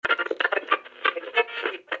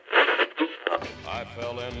I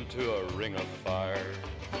fell into a ring of fire.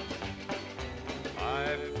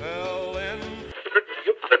 I fell in.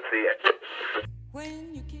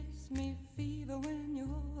 When you kiss me, fever, when you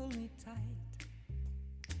hold me tight.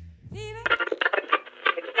 Fever.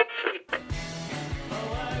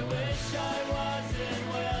 Oh, I wish I was in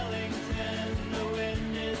Wellington. The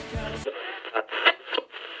wind is coming.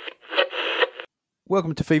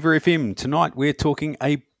 Welcome to Fever FM. Tonight we're talking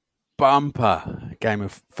a bumper game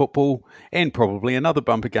of football and probably another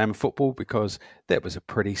bumper game of football because that was a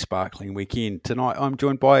pretty sparkling weekend. Tonight I'm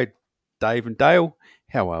joined by Dave and Dale.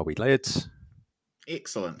 How are we, lads?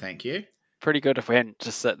 Excellent, thank you. Pretty good if we hadn't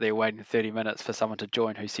just sit there waiting 30 minutes for someone to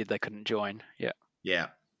join who said they couldn't join. Yeah.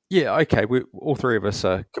 Yeah, okay. We all three of us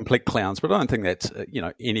are complete clowns, but I don't think that's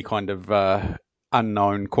any kind of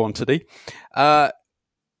unknown quantity. At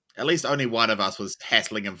least only one of us was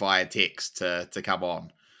hassling him via text to come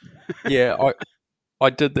on. Yeah, I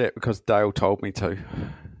did that because Dale told me to.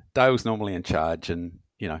 Dale's normally in charge, and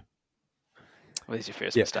Well, there's your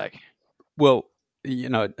first mistake. Well,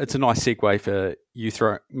 it's a nice segue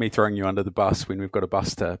for me throwing you under the bus when we've got a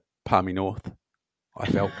bus to Palmy North, I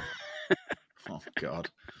felt. Oh, God.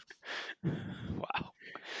 Wow.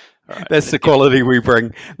 All right, That's the quality we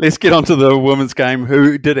bring. Let's get on to the women's game,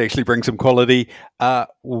 who did actually bring some quality.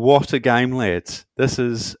 What a game, lads. This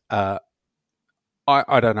is,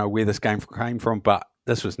 I don't know where this game came from, but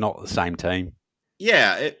this was not the same team.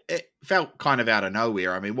 Yeah, it felt kind of out of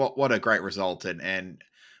nowhere. I mean, what a great result and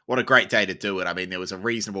what a great day to do it. I mean, there was a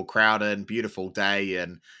reasonable crowd in, beautiful day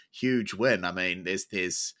and huge win. I mean, it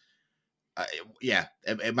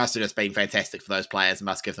must have just been fantastic for those players. It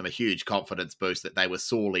must give them a huge confidence boost that they were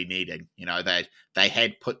sorely needing. They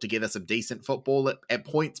had put together some decent football at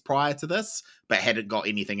points prior to this, but hadn't got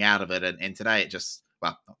anything out of it. And today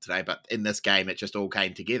not today, but in this game, it just all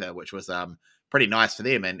came together, which was pretty nice for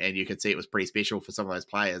them. And you could see it was pretty special for some of those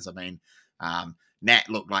players. I mean, Nat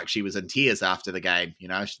looked like she was in tears after the game.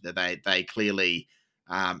 They clearly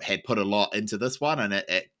had put a lot into this one, and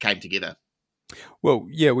it came together. Well,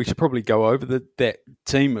 yeah, we should probably go over that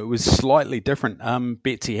team. It was slightly different.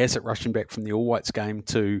 Betsy Hassett rushing back from the All Whites game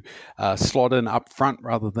to slot in up front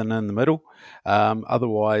rather than in the middle.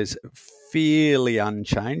 Otherwise, fairly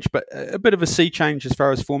unchanged, but a bit of a sea change as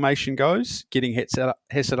far as formation goes, getting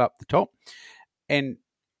Hassett up the top. And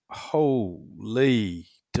holy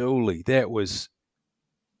dooly, that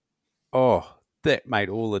made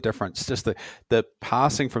all the difference. Just the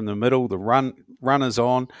passing from the middle, the runners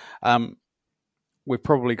on. We've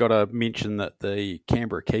probably got to mention that the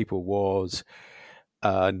Canberra keeper was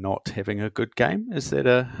not having a good game. Is that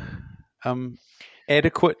a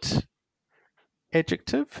adequate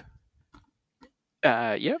adjective?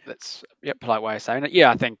 That's a polite way of saying it.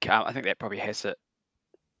 Yeah, I think that probably has to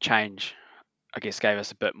change. I guess gave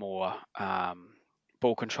us a bit more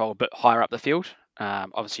ball control, a bit higher up the field.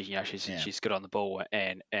 Obviously, she's good on the ball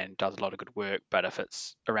and does a lot of good work. But if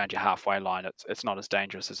it's around your halfway line, it's not as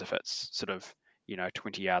dangerous as if it's sort of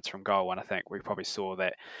 20 yards from goal. And I think we probably saw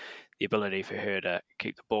that the ability for her to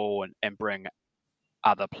keep the ball and bring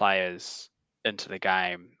other players into the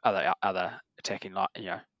game, other attacking,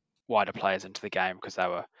 wider players into the game because they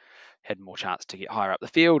had more chance to get higher up the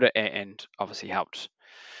field and obviously helped,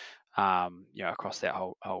 across that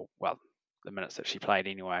whole the minutes that she played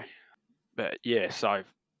anyway. But yeah, so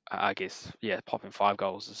I guess popping 5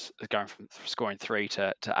 goals is going from scoring 3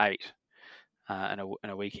 to 8. In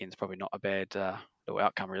a weekend is probably not a bad little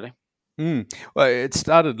outcome, really. Well, it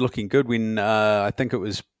started looking good when I think it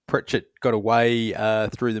was Pritchett got away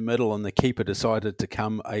through the middle and the keeper decided to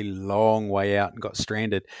come a long way out and got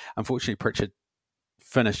stranded. Unfortunately, Pritchett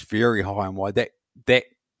finished very high and wide. That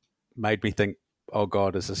made me think, oh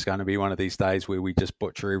God, is this going to be one of these days where we just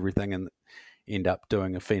butcher everything and end up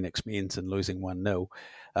doing a Phoenix Men's and losing 1-0?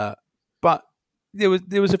 But there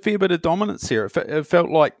was a fair bit of dominance here. It felt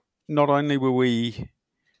like not only were we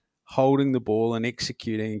holding the ball and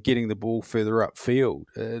executing and getting the ball further upfield,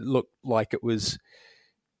 it looked like it was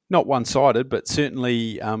not one-sided, but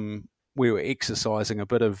certainly we were exercising a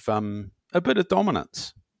bit of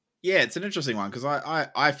dominance. Yeah, it's an interesting one because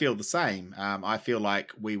I feel the same. I feel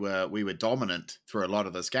like we were dominant through a lot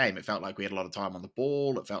of this game. It felt like we had a lot of time on the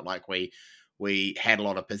ball. It felt like we had a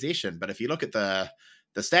lot of possession. But if you look at the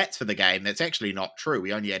stats for the game, that's actually not true.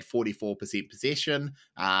 We only had 44% possession.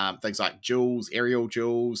 Things like duels, aerial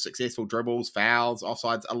duels, successful dribbles, fouls,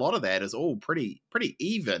 offsides. A lot of that is all pretty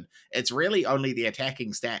even. It's really only the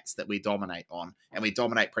attacking stats that we dominate on, and we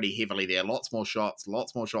dominate pretty heavily there. Lots more shots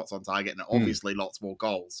on target, and obviously lots more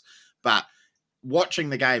goals. But watching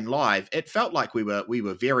the game live, it felt like we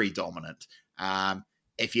were very dominant.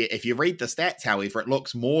 if you read the stats, however, it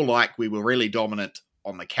looks more like we were really dominant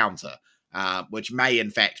on the counter, which may in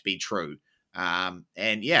fact be true. And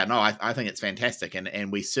yeah, no, I think it's fantastic,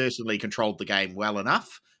 and we certainly controlled the game well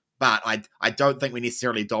enough. But I don't think we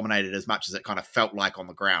necessarily dominated as much as it kind of felt like on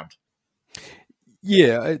the ground.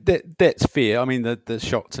 Yeah, that's fair. I mean, the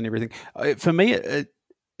shots and everything. For me,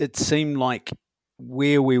 it seemed like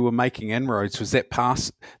where we were making inroads was that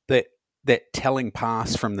pass, that telling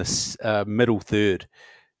pass from the middle third.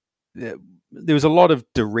 There was a lot of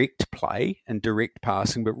direct play and direct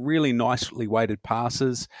passing, but really nicely weighted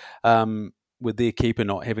passes. With their keeper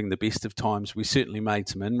not having the best of times, we certainly made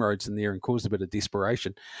some inroads in there and caused a bit of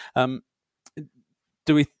desperation. Do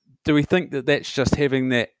we think that that's just having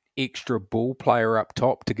that extra ball player up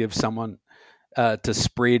top to give someone to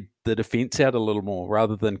spread the defence out a little more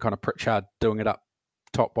rather than kind of Pritchard doing it up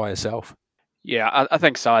top by herself? Yeah, I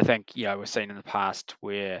think so. I think we've seen in the past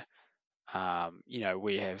where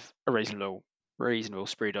we have a reasonable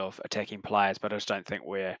spread of attacking players, but I just don't think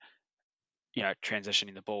we're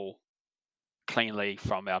transitioning the ball cleanly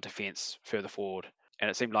from our defence further forward. And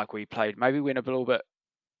it seemed like we went a little bit,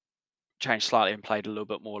 changed slightly and played a little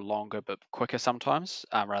bit more longer but quicker sometimes,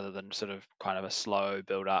 rather than sort of kind of a slow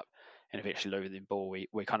build up and eventually losing the ball.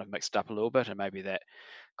 We kind of mixed it up a little bit, and maybe that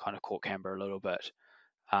kind of caught Canberra a little bit.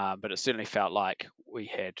 But it certainly felt like we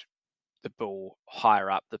had the ball higher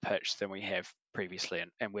up the pitch than we have previously,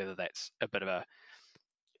 and whether that's a bit of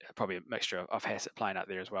probably a mixture of Hassett playing up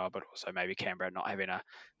there as well, but also maybe Canberra not having a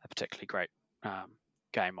particularly great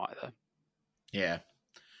game either. Yeah,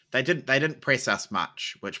 they didn't press us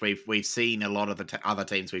much, which we've seen a lot of the other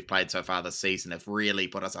teams we've played so far this season have really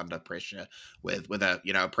put us under pressure with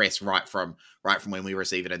a press right from when we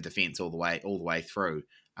receive it in defence all the way through.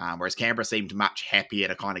 Whereas Canberra seemed much happier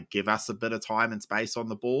to kind of give us a bit of time and space on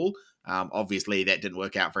the ball. Obviously, that didn't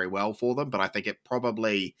work out very well for them, but I think it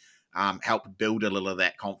probably helped build a little of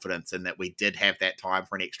that confidence, and that we did have that time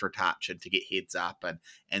for an extra touch and to get heads up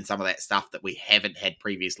and some of that stuff that we haven't had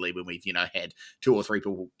previously when we've had 2 or 3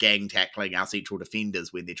 people gang tackling our central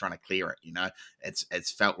defenders when they're trying to clear it.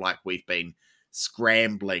 It's felt like we've been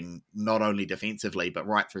scrambling not only defensively but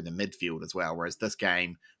right through the midfield as well, whereas this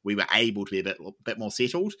game we were able to be a bit more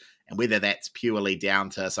settled, and whether that's purely down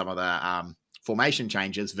to some of the formation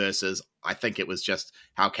changes versus I think it was just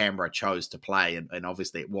how Canberra chose to play, and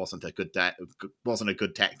obviously it wasn't a good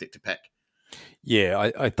tactic to pick.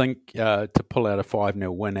 Yeah, I think to pull out a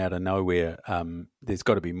 5-0 win out of nowhere, there's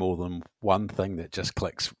got to be more than one thing that just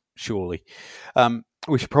clicks, surely.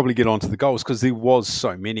 We should probably get on to the goals because there was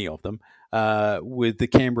so many of them. With the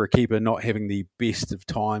Canberra keeper not having the best of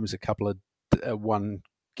times, a couple of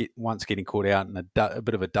once getting caught out and a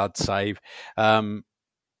bit of a dud save.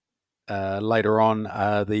 Later on,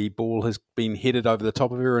 the ball has been headed over the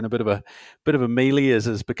top of her in a bit of a melee, as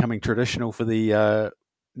is becoming traditional for the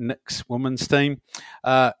Knicks women's team.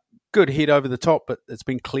 Good head over the top, but it's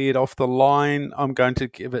been cleared off the line. I'm going to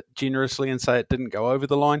give it generously and say it didn't go over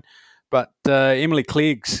the line, but Emily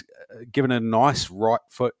Clegg's given a nice right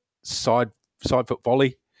foot side foot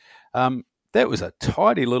volley. That was a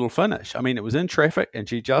tidy little finish. I mean, it was in traffic and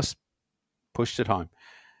she just pushed it home.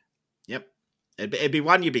 Yep. It'd be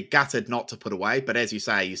one you'd be gutted not to put away, but as you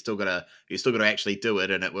say, you still gotta actually do it,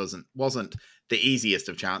 and it wasn't the easiest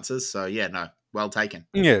of chances. So yeah, no, well taken.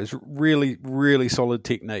 Yeah, it was really, really solid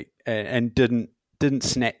technique, and didn't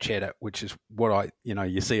snatch at it, which is what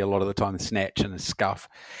you see a lot of the time, the snatch and a scuff.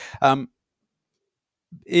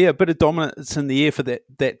 Yeah, a bit of dominance in the air for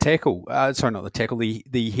that tackle. Sorry, not the tackle,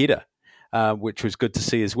 the header, which was good to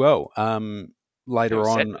see as well. Later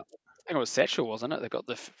on. I think it was Satchel, wasn't it? They got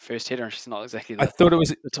the first header, and she's not exactly the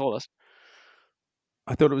tallest.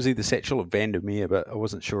 I thought it was either Satchel or Vandermeer, but I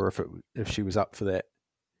wasn't sure if she was up for that.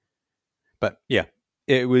 But yeah,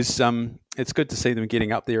 it was. It's good to see them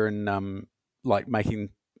getting up there and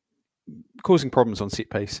causing problems on set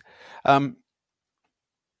piece.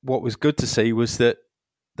 What was good to see was that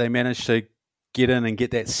they managed to get in and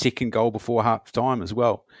get that second goal before half time as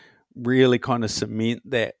well. Really kind of cement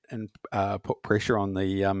that and put pressure on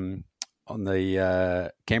the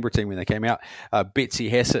Canberra team when they came out. Betsy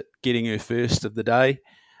Hassett getting her first of the day.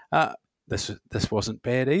 This wasn't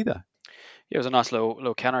bad either. Yeah, it was a nice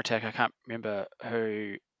little counter attack. I can't remember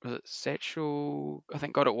who was it. Satchel, I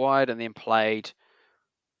think, got it wide and then played.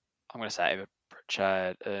 I'm going to say Ava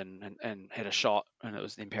Pritchard and had a shot, and it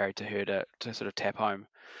was then parried to her to sort of tap home.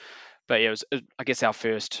 But yeah, it was, I guess, our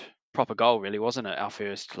first proper goal, really, wasn't it? Our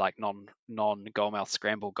first non goalmouth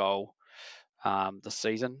scramble goal this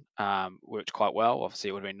season. Worked quite well. Obviously,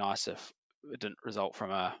 it would have been nice if it didn't result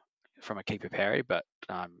from a keeper parry, but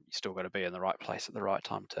you still got to be in the right place at the right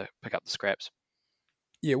time to pick up the scraps.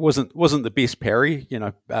 Yeah, it wasn't the best parry.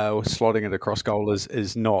 Slotting it across goal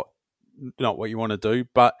is not what you want to do.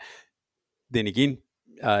 But then again,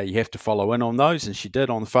 you have to follow in on those, and she did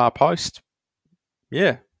on the far post.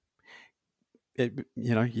 Yeah,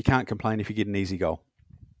 you can't complain if you get an easy goal.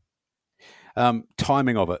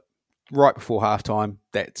 Timing of it, right before halftime.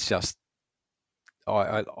 That's just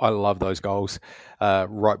I love those goals,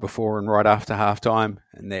 right before and right after halftime,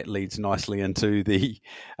 and that leads nicely into the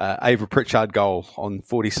Ava Pritchard goal on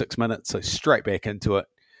 46 minutes. So straight back into it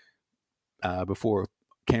before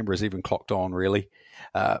Canberra's even clocked on. Really,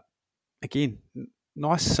 again,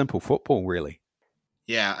 nice simple football. Really.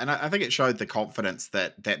 Yeah, and I think it showed the confidence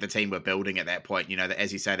that the team were building at that point. That,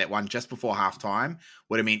 as you say, that one just before halftime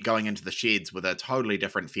would have meant going into the sheds with a totally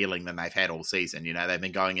different feeling than they've had all season. They've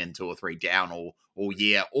been going in 2 or 3 down all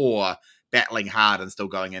year, or battling hard and still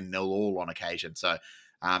going in 0-0 on occasion. So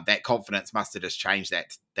that confidence must have just changed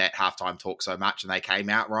that halftime talk so much, and they came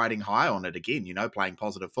out riding high on it again. Playing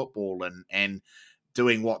positive football and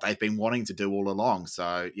doing what they've been wanting to do all along.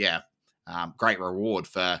 So yeah. Great reward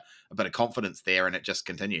for a bit of confidence there, and it just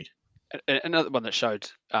continued. Another one that showed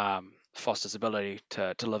Foster's ability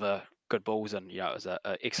to deliver good balls, and it was an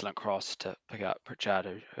excellent cross to pick up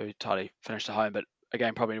Pritchard, who tightly finished at home. But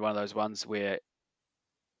again, probably one of those ones where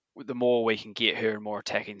the more we can get her in more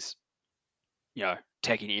attacking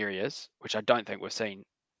areas, which I don't think we've seen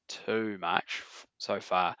too much so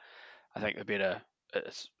far, I think the better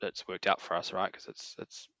it's worked out for us, right? Because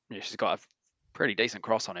it's she's got a pretty decent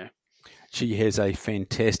cross on her. She has a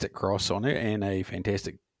fantastic cross on her and a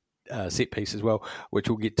fantastic set piece as well, which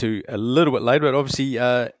we'll get to a little bit later. But obviously,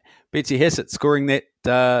 Betsy Hassett scoring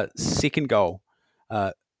that second goal.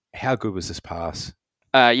 How good was this pass?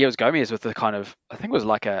 It was Gomez with the kind of, I think it was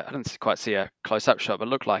like I didn't quite see a close-up shot, but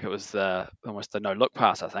it looked like it was almost the no-look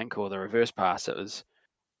pass, I think, or the reverse pass. It was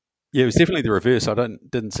definitely the reverse. I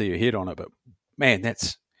didn't see her head on it, but man,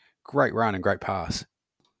 that's great run and great pass.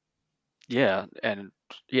 Yeah, and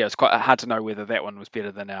it's quite hard to know whether that one was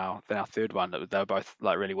better than our third one. They were both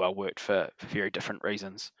like really well worked for very different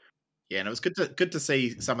reasons. Yeah, and it was good to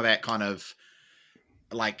see some of that kind of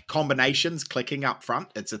like combinations clicking up front.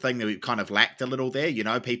 It's a thing that we've kind of lacked a little there.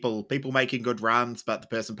 People making good runs, but the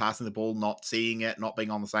person passing the ball not seeing it, not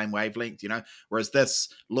being on the same wavelength. Whereas this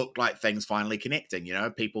looked like things finally connecting.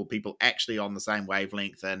 People actually on the same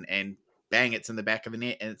wavelength, and bang, it's in the back of the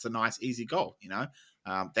net, and it's a nice easy goal.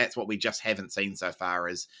 That's what we just haven't seen so far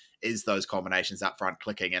is those combinations up front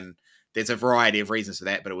clicking, and there's a variety of reasons for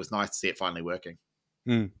that, but it was nice to see it finally working.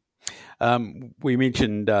 We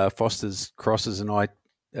mentioned Foster's crosses, and I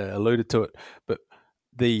alluded to it, but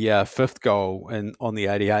the fifth goal on the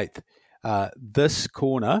 88th, this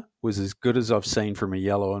corner was as good as I've seen from a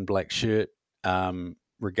yellow and black shirt,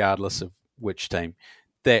 regardless of which team.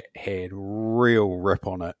 That had real rip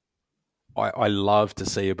on it. I love to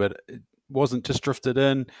see it, but it wasn't just drifted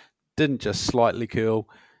in, didn't just slightly curl.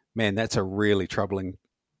 Man, that's a really troubling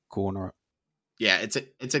corner. Yeah, it's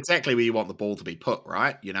exactly where you want the ball to be put,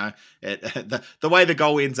 right? The way the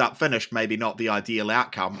goal ends up finished, maybe not the ideal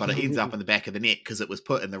outcome, but it ends up in the back of the net because it was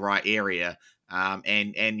put in the right area. And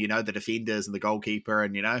the defenders and the goalkeeper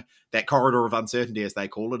and that corridor of uncertainty, as they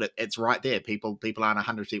call it, it's right there. People aren't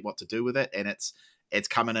 100% what to do with it, and it's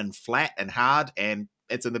coming in flat and hard, and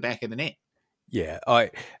it's in the back of the net. Yeah, I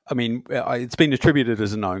mean, it's been attributed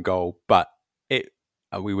as a known goal, but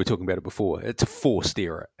we were talking about it before. It's a forced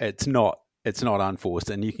error. It's not unforced,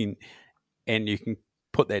 and you can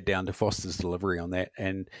put that down to Foster's delivery on that,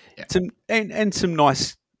 and some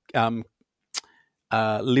nice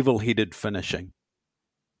level-headed finishing.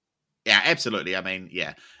 Yeah, absolutely. I mean,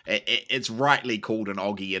 yeah, it's rightly called an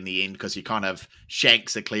Oggy in the end because he kind of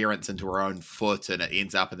shanks a clearance into her own foot and it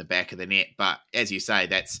ends up in the back of the net. But as you say,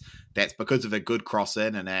 that's because of a good cross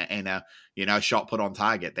in and a shot put on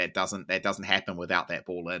target. That doesn't happen without that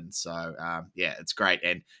ball in. So yeah, it's great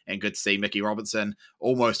and good to see Mickey Robinson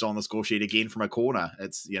almost on the score sheet again from a corner.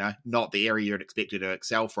 It's not the area you'd expect her to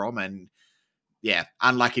excel from, and yeah,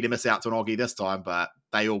 unlucky to miss out to an Oggy this time, but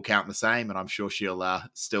they all count the same, and I'm sure she'll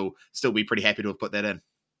still be pretty happy to have put that in.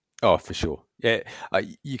 Oh, for sure. Yeah,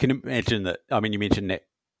 you can imagine that. I mean, you mentioned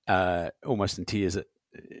that almost in tears.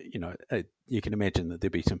 You can imagine that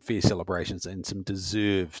there'll be some fair celebrations and some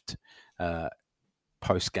deserved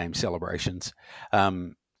post-game celebrations.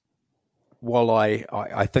 While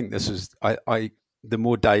I think this is, the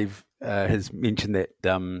more Dave has mentioned that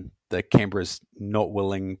the Canberra's not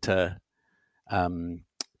willing to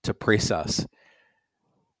press us,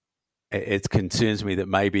 it concerns me that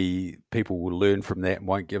maybe people will learn from that and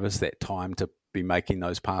won't give us that time to be making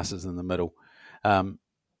those passes in the middle.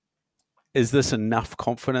 is this enough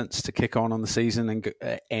confidence to kick on the season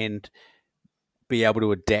and be able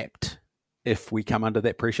to adapt if we come under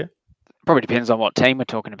that pressure? Probably depends on what team we're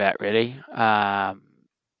talking about, really. I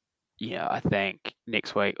think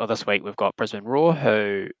next week or this week we've got Brisbane Roar,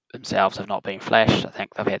 who themselves have not been flashed. I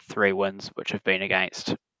think they've had 3 wins, which have been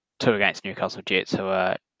two against Newcastle Jets, who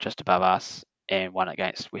are just above us, and 1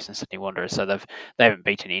 against Western Sydney Wanderers. So they haven't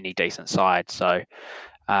beaten any decent side. So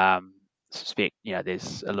suspect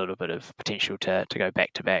there's a little bit of potential to go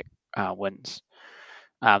back to back wins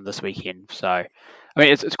this weekend. So I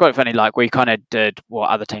mean it's quite funny. Like we kind of did what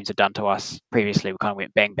other teams had done to us previously. We kind of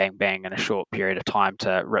went bang bang bang in a short period of time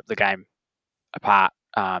to rip the game apart.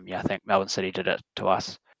 I think Melbourne City did it to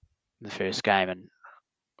us in the first game, and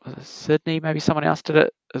was it Sydney? Maybe someone else did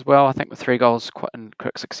it as well. I think with 3 goals in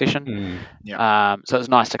quick succession. So it was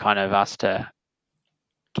nice to kind of us to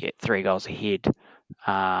get 3 goals ahead,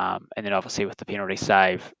 and then obviously with the penalty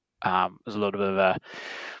save, it was a little bit of a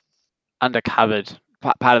undercovered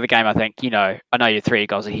part of the game. I think I know you're 3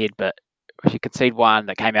 goals ahead, but if you concede 1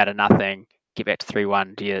 that came out of nothing, get back to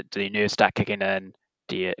 3-1, do your nerves start kicking in?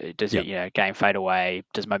 Does your game fade away?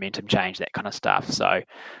 Does momentum change? That kind of stuff. So I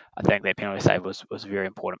think that penalty save was a very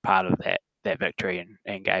important part of that victory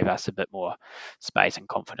and gave us a bit more space and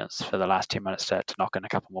confidence for the last 10 minutes to knock in a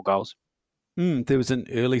couple more goals. There was an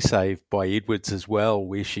early save by Edwards as well,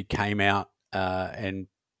 where she came out and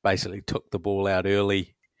basically took the ball out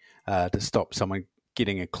early to stop someone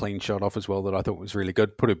getting a clean shot off as well, that I thought was really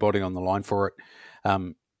good. Put her body on the line for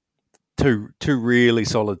it. Two really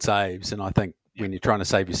solid saves, and I think when you're trying to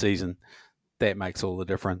save your season, that makes all the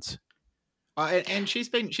difference. And she's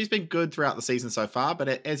been good throughout the season so far, but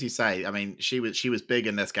as you say, I mean, she was big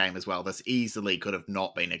in this game as well. This easily could have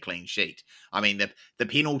not been a clean sheet. I mean, the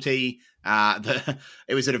penalty,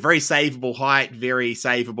 it was at a very savable height, very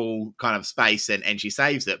savable kind of space, and she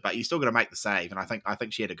saves it. But you still got to make the save, and I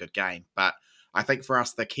think she had a good game. But I think for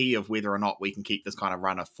us, the key of whether or not we can keep this kind of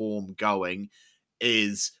run of form going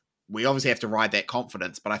is we obviously have to ride that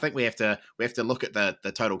confidence, but I think we have to look at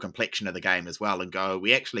the total complexion of the game as well and go,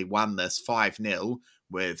 we actually won this 5-0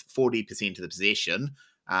 with 40% of the possession.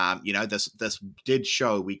 This did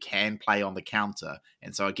show we can play on the counter.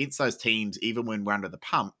 And so against those teams, even when we're under the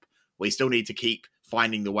pump, we still need to keep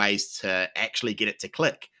finding the ways to actually get it to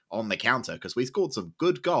click on the counter, because we scored some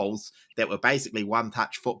good goals that were basically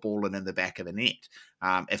one-touch football and in the back of the net.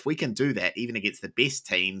 If we can do that, even against the best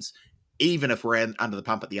teams, even if we're under the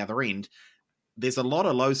pump at the other end, there's a lot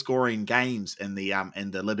of low-scoring games in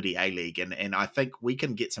the Liberty A-League, and I think we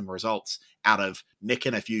can get some results out of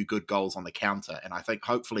nicking a few good goals on the counter. And I think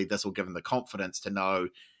hopefully this will give them the confidence to know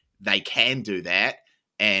they can do that,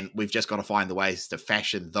 and we've just got to find the ways to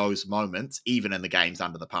fashion those moments, even in the games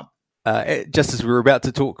under the pump. Just as we were about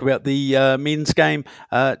to talk about the men's game,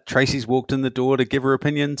 Tracy's walked in the door to give her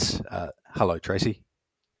opinions. Hello, Tracy.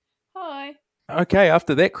 Hi. Okay,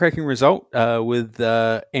 after that cracking result with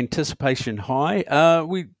anticipation high,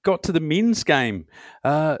 we got to the men's game.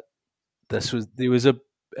 There was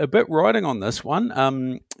a bit riding on this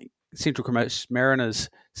one. Central Coast Mariners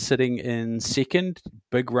sitting in second,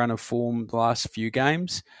 big run of form the last few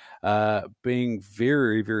games, being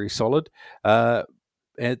very, very solid.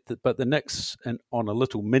 But the Knicks on a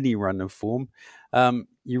little mini run of form.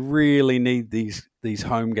 You really need these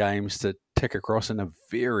home games to tick across in a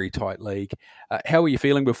very tight league. How were you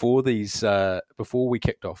feeling before we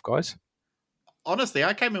kicked off, guys? Honestly,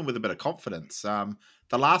 I came in with a bit of confidence.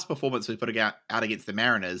 The last performance we put out against the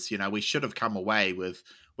Mariners, we should have come away with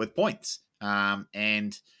points.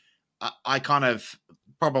 And I kind of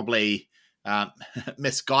probably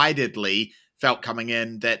misguidedly felt coming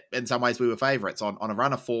in that in some ways we were favourites on a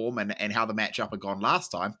run of form and how the matchup had gone last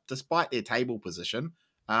time, despite their table position.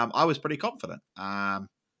 I was pretty confident. But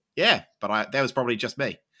that was probably just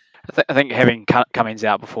me. I think having Cummings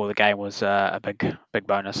out before the game was a big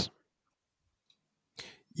bonus.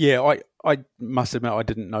 Yeah, I must admit I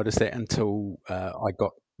didn't notice that until I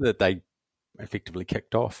got that they effectively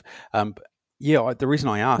kicked off. The reason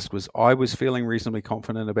I asked was I was feeling reasonably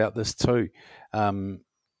confident about this too.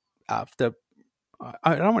 After,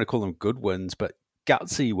 I don't want to call them good wins, but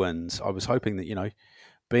gutsy wins. I was hoping that,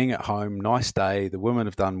 being at home, nice day, the women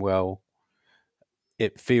have done well.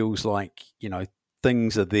 It feels like,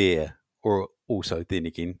 things are there, or also then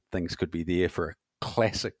again, things could be there for a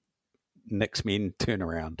classic Knicks men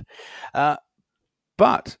turnaround.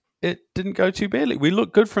 But it didn't go too badly. We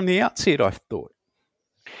looked good from the outset, I thought.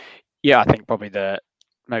 Yeah, I think probably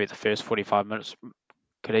maybe the first 45 minutes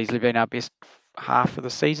could easily been our best half of the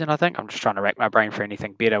season, I think. I'm just trying to rack my brain for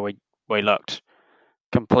anything better. We looked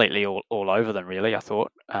completely all over them, really, I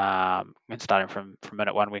thought. And starting from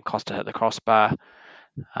minute one when Costa hit the crossbar.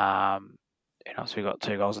 So we got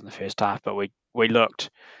 2 goals in the first half, but we looked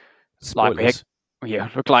like Spoilers.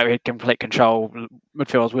 looked like we had complete control.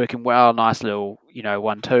 Midfield was working well, nice little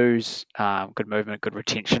 1-2s, good movement, good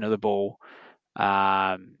retention of the ball,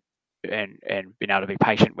 and being able to be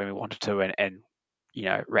patient when we wanted to, and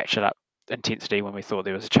ratchet up intensity when we thought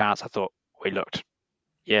there was a chance. I thought we looked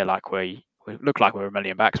like we looked like we were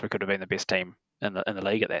 $1,000,000. We could have been the best team in the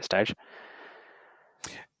league at that stage.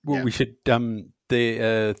 Well, Yeah. we should.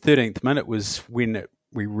 The 13th minute was when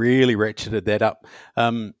we really ratcheted that up.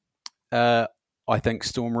 I think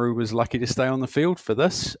Stormroo was lucky to stay on the field for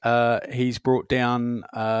this. He's brought down.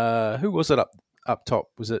 Who was it up top?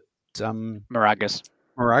 Was it Moragas?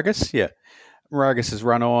 Yeah. Moragas has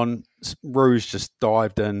run on. Roo's just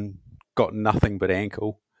dived in, got nothing but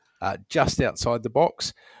ankle, just outside the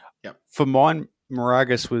box. Yep. For mine,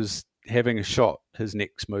 Moragas was having a shot. His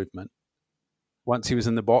next movement. Once he was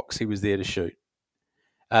in the box, he was there to shoot.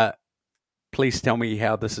 Please tell me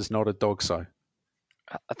how this is not a dog so.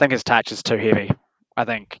 I think his touch is too heavy. I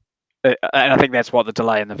think that's what the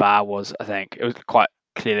delay in the VAR was. I think it was quite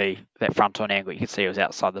clearly that front on angle. You could see it was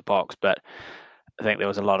outside the box, but I think there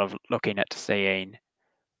was a lot of looking at seeing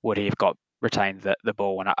would he have retained the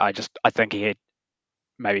ball, and I think he had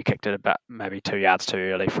maybe kicked it about maybe 2 yards too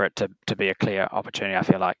early for it to be a clear opportunity. I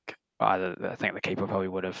feel like I think the keeper probably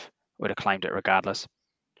would have claimed it regardless.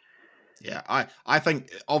 Yeah, I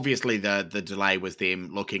think obviously the delay was them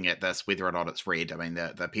looking at this, whether or not it's red. I mean,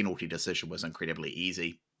 the penalty decision was incredibly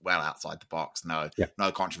easy, well outside the box. No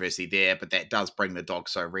controversy there, but that does bring the dog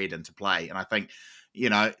so red into play. And I think,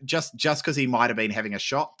 just because he might have been having a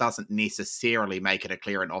shot doesn't necessarily make it a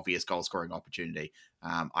clear and obvious goal scoring opportunity.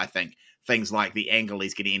 I think things like the angle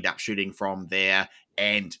he's going to end up shooting from there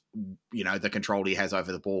and, the control he has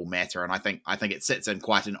over the ball matter. And I think it sits in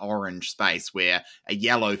quite an orange space where a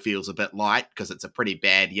yellow feels a bit light because it's a pretty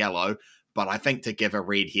bad yellow. But I think to give a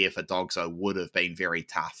red here for Dogso would have been very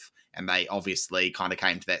tough. And they obviously kind of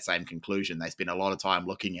came to that same conclusion. They spent a lot of time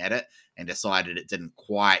looking at it and decided it didn't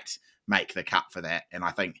quite make the cut for that. And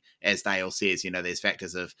I think, as Dale says, there's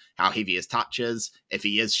factors of how heavy his touch is. If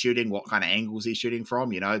he is shooting, what kind of angles he's shooting from.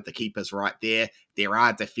 The keeper's right there. There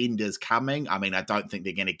are defenders coming. I mean, I don't think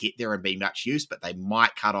they're going to get there and be much use, but they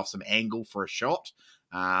might cut off some angle for a shot.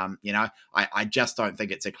 I just don't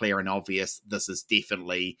think it's a clear and obvious, this is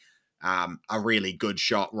definitely a really good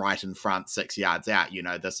shot right in front, 6 yards out.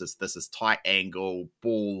 This is tight angle,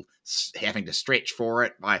 ball having to stretch for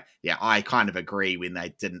it. I kind of agree when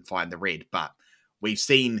they didn't find the red, but we've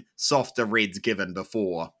seen softer reds given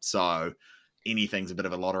before, so anything's a bit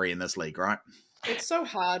of a lottery in this league, right? It's so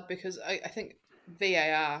hard because I think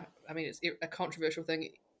VAR, I mean, it's a controversial thing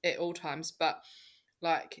at all times, but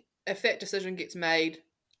like if that decision gets made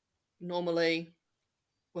normally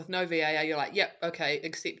with no VAR, you're like, yep, okay,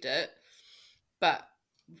 accept it. But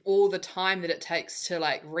all the time that it takes to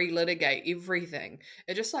like relitigate everything,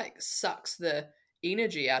 it just like sucks the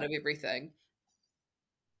energy out of everything.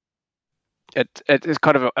 It's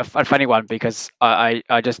kind of a funny one because I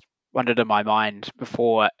just wondered in my mind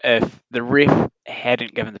before if the ref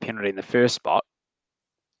hadn't given the penalty in the first spot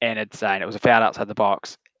and it's saying it was a foul outside the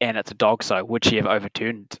box and it's a dog, so would she have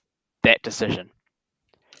overturned that decision?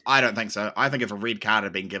 I don't think so. I think if a red card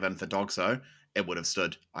had been given for Dogso, it would have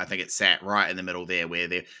stood. I think it sat right in the middle there where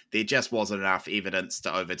there just wasn't enough evidence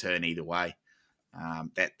to overturn either way.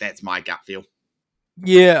 That's my gut feel.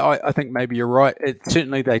 Yeah, I think maybe you're right.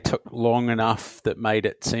 Certainly they took long enough that made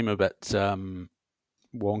it seem a bit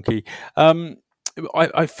wonky.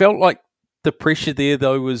 I felt like the pressure there,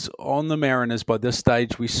 though, was on the Mariners by this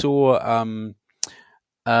stage. We saw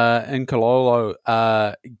Inkalolo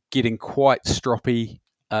getting quite stroppy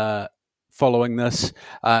following this,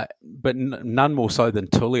 but none more so than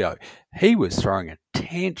Tulio. He was throwing a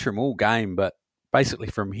tantrum all game, but basically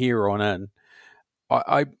from here on in,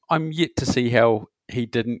 I'm yet to see how he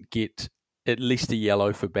didn't get at least a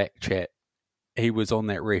yellow for back chat. He was on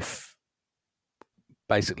that ref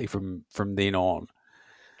basically from then on.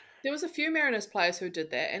 There was a few Mariners players who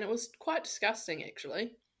did that, and it was quite disgusting,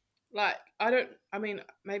 actually. Like,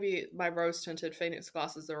 maybe my rose-tinted Phoenix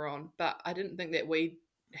glasses are on, but I didn't think that we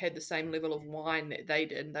had the same level of whine that they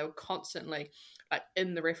did. And they were constantly, like,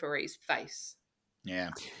 in the referee's face.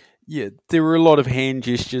 Yeah. Yeah, there were a lot of hand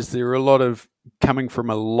gestures. There were a lot of coming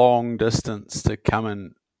from a long distance to come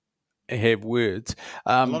and have words.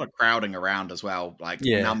 A lot of crowding around as well,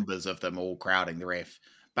 numbers of them all crowding the ref.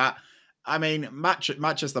 But I mean, much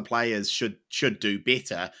as the players should do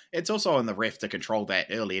better, it's also on the ref to control that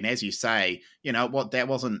early. And as you say, that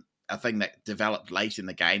wasn't a thing that developed late in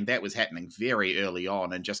the game. That was happening very early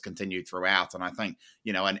on and just continued throughout. And I think,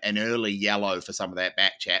 an early yellow for some of that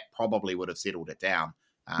back chat probably would have settled it down.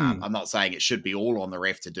 I'm not saying it should be all on the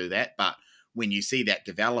ref to do that, but when you see that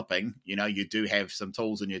developing, you do have some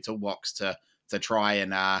tools in your toolbox to try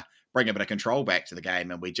and bring a bit of control back to the game.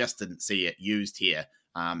 And we just didn't see it used here.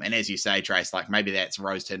 And as you say, Trace, like maybe that's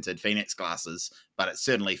rose-tinted Phoenix glasses, but it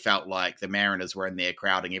certainly felt like the Mariners were in there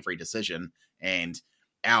crowding every decision, and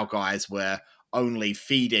our guys were only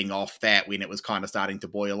feeding off that when it was kind of starting to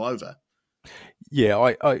boil over.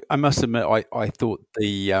 Yeah, I must admit, I thought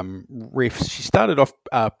the refs, she started off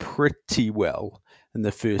pretty well in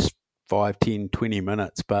the first 5, 10, 20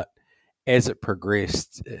 minutes, but as it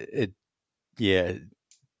progressed, the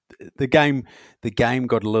game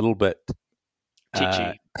got a little bit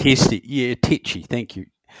testy. Yeah, tetchy. Thank you.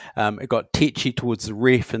 It got tetchy towards the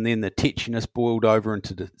ref, and then the tetchiness boiled over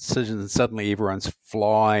into decisions, and suddenly everyone's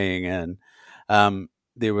flying in.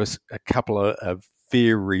 There was a couple of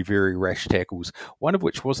very, very rash tackles, one of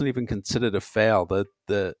which wasn't even considered a foul.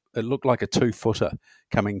 It looked like a 2-footer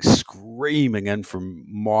coming screaming in from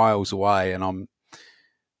miles away, and I'm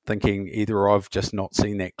thinking either I've just not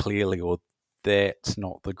seen that clearly, or that's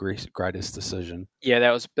not the greatest decision. Yeah,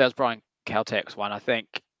 that was Brian Caltech's one. I think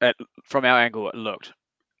from our angle, it looked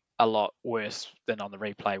a lot worse than on the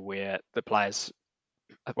replay, where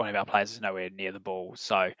one of our players is nowhere near the ball.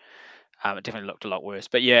 So it definitely looked a lot worse.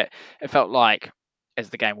 But yeah, it felt like as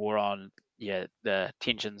the game wore on, the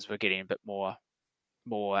tensions were getting a bit more,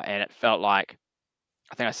 and it felt like,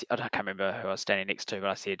 I can't remember who I was standing next to, but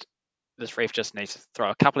I said, this ref just needs to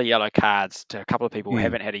throw a couple of yellow cards to a couple of people who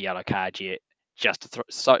haven't had a yellow card yet, just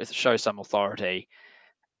to show some authority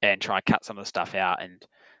and try and cut some of the stuff out. And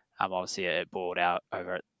obviously it boiled out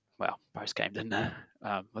over it. Well, post game didn't it?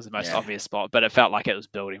 Was the most obvious spot, but it felt like it was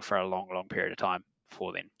building for a long, long period of time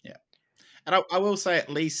before then. Yeah. And I will say, at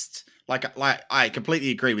least, like I completely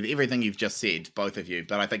agree with everything you've just said, both of you.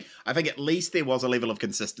 But I think at least there was a level of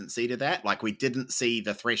consistency to that. Like, we didn't see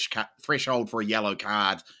the threshold for a yellow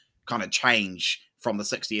card kind of change from the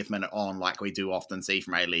 60th minute on, like we do often see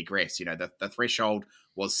from A-League refs. The threshold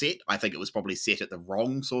was set. I think it was probably set at the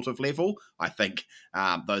wrong sort of level. I think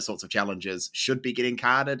those sorts of challenges should be getting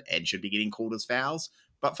carded and should be getting called as fouls.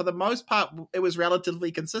 But for the most part, it was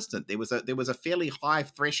relatively consistent. There was a fairly high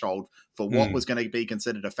threshold for what was going to be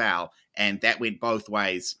considered a foul, and that went both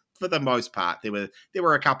ways for the most part. There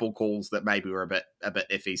were a couple calls that maybe were a bit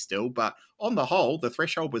iffy still, but on the whole, the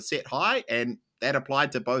threshold was set high, and that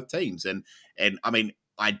applied to both teams. And I mean,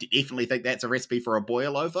 I definitely think that's a recipe for a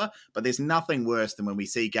boil over. But there's nothing worse than when we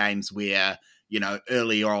see games where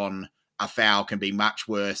early on a foul can be much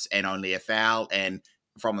worse and only a foul, and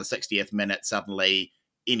from the 60th minute suddenly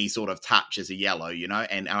any sort of touch is a yellow,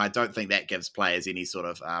 and I don't think that gives players any sort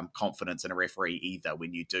of confidence in a referee either,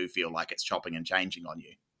 when you do feel like it's chopping and changing on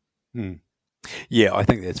you. Yeah, I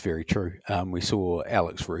think that's very true. We saw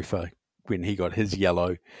Alex Rufer, when he got his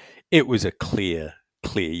yellow, it was a clear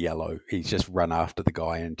yellow. He's just run after the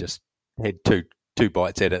guy and just had two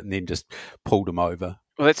bites at it and then just pulled him over.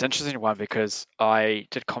 Well, that's an interesting one, because I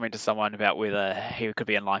did comment to someone about whether he could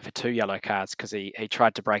be in line for 2 yellow cards, because he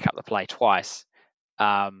tried to break up the play twice.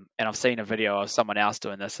 And I've seen a video of someone else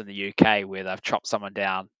doing this in the UK, where they've chopped someone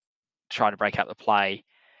down, trying to break up the play.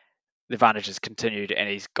 The advantage has continued, and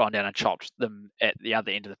he's gone down and chopped them at the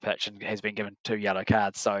other end of the pitch and has been given 2 yellow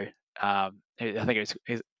cards. So I think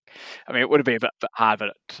it would have been a bit hard,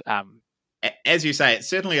 but as you say, it's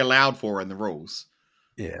certainly allowed for in the rules.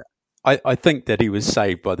 Yeah, I think that he was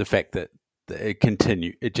saved by the fact that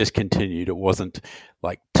it just continued. It wasn't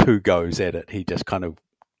like 2 goes at it. He just kind of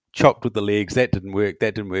chopped with the legs. That didn't work.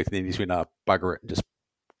 And then he just went, bugger it, and just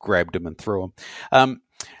grabbed him and threw him.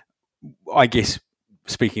 I guess,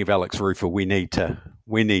 speaking of Alex Rufer, we need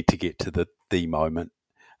to get to the moment.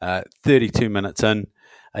 32 minutes in,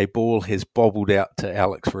 a ball has bobbled out to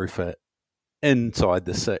Alex Rufer inside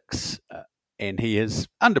the 6, and he is,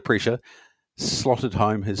 under pressure, slotted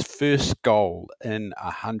home his first goal in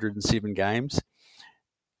 107 games.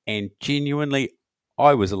 And genuinely,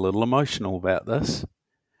 I was a little emotional about this.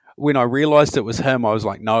 When I realised it was him, I was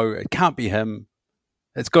like, no, it can't be him.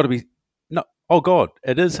 It's got to be... No, oh, God,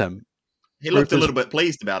 it is him. He looked a little bit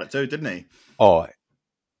pleased about it too, didn't he? Oh,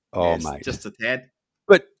 yes, mate. Just a tad.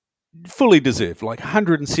 But fully deserved. Like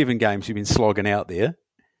 107 games you've been slogging out there,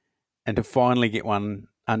 and to finally get one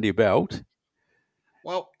under your belt.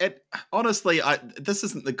 Well, honestly, this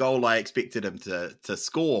isn't the goal I expected him to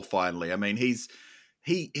score finally. I mean, he's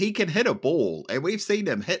he can hit a ball, and we've seen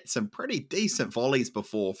him hit some pretty decent volleys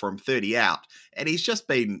before from 30 out, and he's just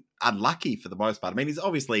been unlucky for the most part. I mean, he's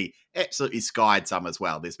obviously absolutely skied some as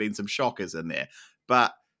well. There's been some shockers in there,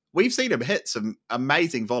 but we've seen him hit some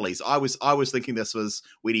amazing volleys. I was thinking this was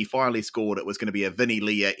when he finally scored, it was going to be a Vinny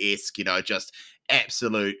Leah-esque, just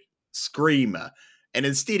absolute screamer. And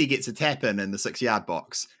instead, he gets a tap in the 6-yard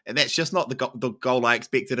box. And that's just not the goal I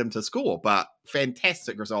expected him to score, but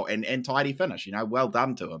fantastic result and tidy finish. Well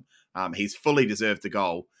done to him. He's fully deserved the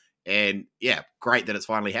goal. And yeah, great that it's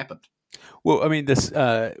finally happened. Well, I mean, this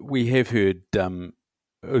we have heard Ufi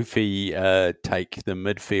take the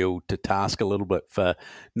midfield to task a little bit for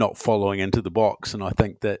not following into the box. And I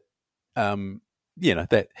think that,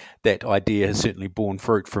 that idea has certainly borne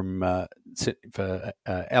fruit for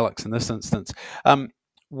Alex in this instance.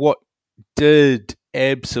 What did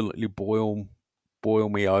absolutely boil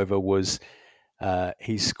me over was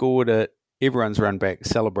he scored it, everyone's run back,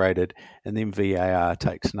 celebrated, and then VAR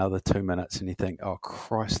takes another 2 minutes, and you think, oh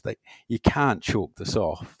Christ, you can't chalk this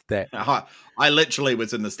off. I literally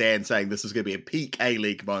was in the stand saying this is going to be a peak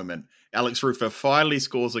A-League moment. Alex Rufer finally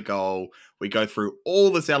scores a goal. We go through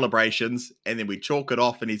all the celebrations, and then we chalk it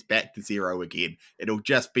off, and he's back to 0 again. It'll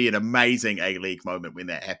just be an amazing A-League moment when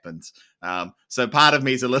that happens. So part of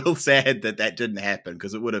me is a little sad that didn't happen,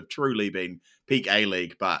 because it would have truly been peak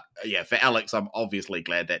A-League. But yeah, for Alex, I'm obviously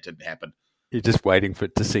glad that didn't happen. You're just waiting for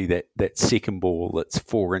it to see that second ball that's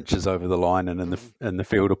 4 inches over the line and in the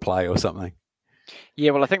field of play or something.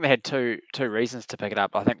 Yeah, well, I think they had two reasons to pick it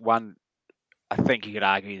up. I think you could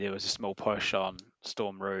argue there was a small push on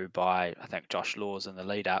Storm Roo by, I think, Josh Laws in the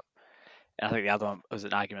lead up. And I think the other one was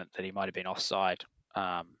an argument that he might have been offside.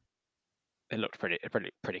 It looked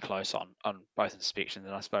pretty close on both inspections.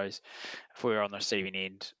 And I suppose if we were on the receiving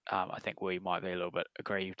end, I think we might be a little bit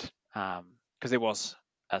aggrieved because there was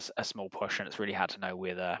a small push, and it's really hard to know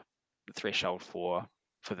where the threshold for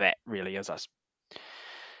that really is.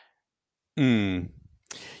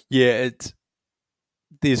 Yeah,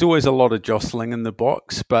 there's always a lot of jostling in the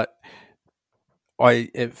box, but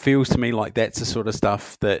it feels to me like that's the sort of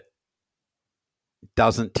stuff that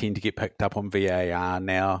doesn't tend to get picked up on VAR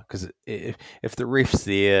now, because if the ref's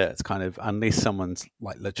there, it's kind of, unless someone's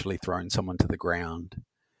like literally thrown someone to the ground,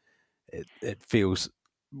 it feels,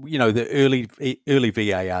 the early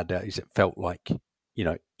VAR days, it felt like,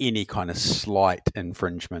 any kind of slight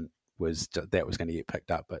infringement was going to get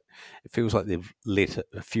picked up, but it feels like they've let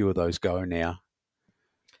a few of those go now.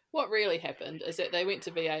 What really happened is that they went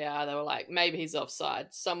to VAR, they were like, maybe he's offside.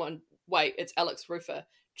 Someone, wait, it's Alex Rufer,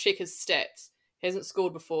 check his stats. Hasn't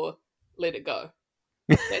scored before, let it go.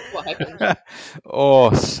 That's what happened.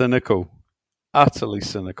 Oh, cynical. Utterly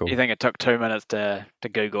cynical. You think it took 2 minutes to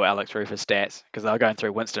Google Alex Rufer's stats? Because they were going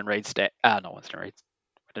through Winston Reed's stats. Not Winston Reed's.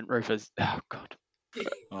 Rufer's. Oh, God.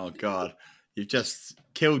 Oh, God. You've just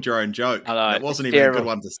killed your own joke. That wasn't even a good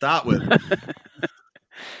one to start with.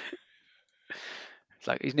 It's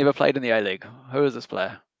like, he's never played in the A-League. Who is this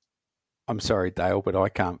player? I'm sorry, Dale, but I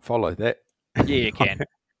can't follow that. Yeah, you can.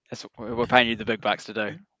 That's what we're paying you the big bucks to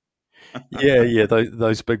do. Yeah,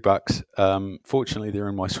 those big bucks. Fortunately, they're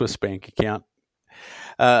in my Swiss bank account.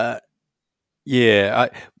 Not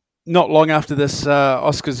long after this,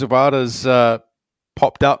 Oscar Zavada's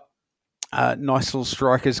popped up. Nice little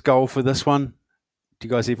striker's goal for this one. Do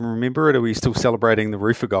you guys even remember it, or are we still celebrating the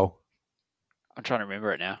Rufer goal? I'm trying to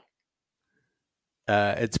remember it now.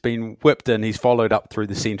 It's been whipped in. He's followed up through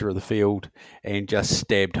the centre of the field and just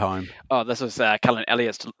stabbed home. Oh, this was Cullen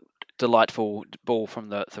Elliott's delightful ball from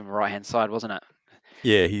the right hand side, wasn't it?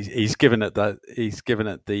 Yeah, he's given it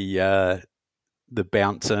the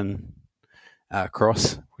bounce in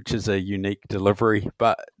cross, which is a unique delivery.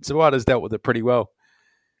 But Zawada's dealt with it pretty well.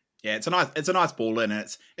 Yeah, it's a nice ball in.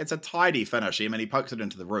 It's a tidy finish. I mean, he pokes it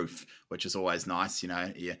into the roof, which is always nice.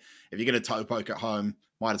 If you're going to toe poke at home,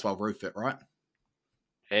 might as well roof it, right?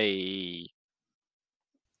 Hey.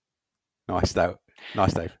 Nice, Dave.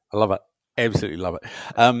 I love it. Absolutely love it.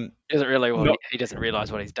 He doesn't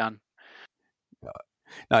realise what he's done.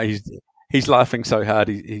 No, he's laughing so hard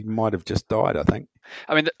he might have just died, I think.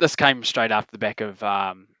 I mean, this came straight after the back of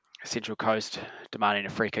Central Coast demanding a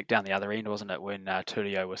free kick down the other end, wasn't it? When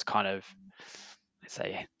Tulio was kind of, let's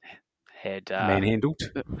say, had manhandled.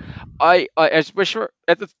 I wish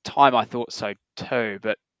at the time I thought so too,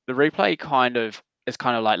 but the replay is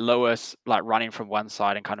kind of like Lewis like running from one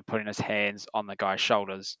side and kind of putting his hands on the guy's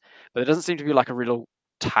shoulders, but it doesn't seem to be like a real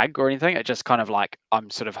tug or anything. It just kind of like,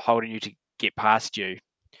 I'm sort of holding you to get past you,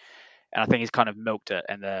 and I think he's kind of milked it,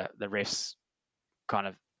 and the refs kind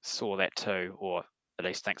of saw that too, or at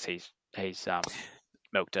least thinks he's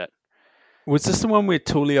milked it. Was this the one where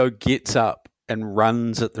Tulio gets up and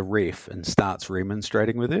runs at the ref and starts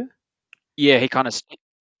remonstrating with her. Yeah, he kind of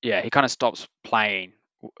stops playing.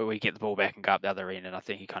 We get the ball back and go up the other end, and I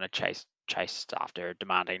think he kind of chased after her,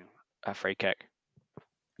 demanding a free kick.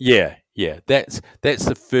 Yeah. That's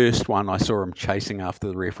the first one I saw him chasing after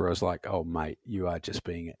the ref. I was like, oh mate, you are just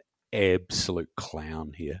being an absolute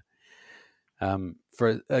clown here.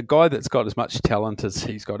 For a guy that's got as much talent as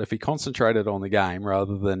he's got, if he concentrated on the game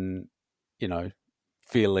rather than,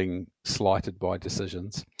 feeling slighted by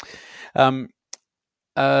decisions. After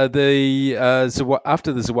the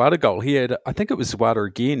Zawada goal, he had, I think it was Zawada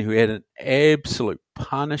again, who had an absolute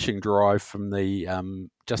punishing drive from the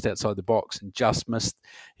just outside the box and just missed.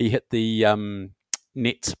 He hit the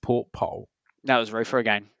net support pole. No, it was Rufer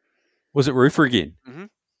again. Was it Rufer again? Mm-hmm.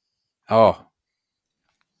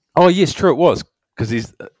 Oh yes, true. It was because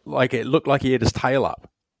he's it looked like he had his tail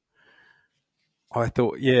up. I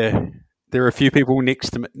thought, yeah, there were a few people next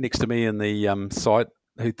to me in the site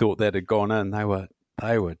who thought that had gone in. They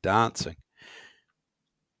were dancing.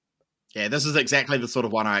 Yeah, this is exactly the sort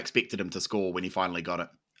of one I expected him to score when he finally got it.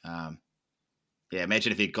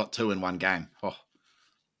 Imagine if he got 2 in one game. Oh.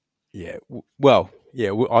 Yeah, well, yeah,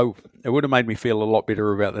 it would have made me feel a lot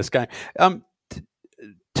better about this game.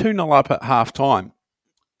 2-0 up at half time.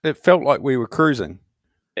 It felt like we were cruising.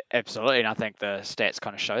 Absolutely, and I think the stats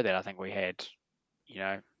kind of show that. I think we had,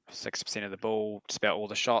 60% of the ball, just about all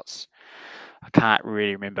the shots. I can't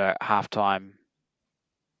really remember at halftime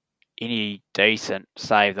any decent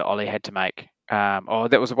save that Ollie had to make.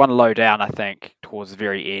 That was one low down, I think, towards the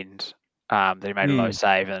very end. That he made a low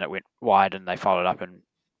save and it went wide and they followed up and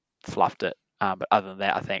fluffed it. But other than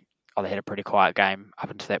that, I think Ollie had a pretty quiet game up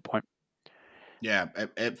until that point. Yeah,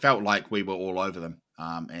 it felt like we were all over them.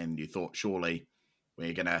 And you thought surely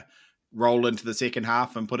we're going to roll into the second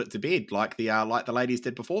half and put it to bed like the ladies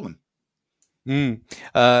did before them.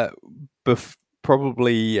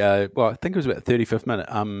 Probably, I think it was about 35th minute,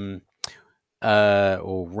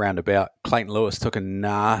 or roundabout, Clayton Lewis took a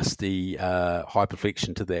nasty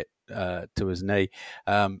hyperflexion to that, to his knee.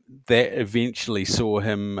 That eventually saw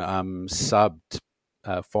him subbed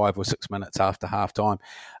 5 or 6 minutes after half time.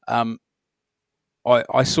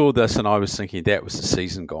 I saw this and I was thinking that was the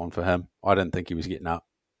season gone for him. I didn't think he was getting up.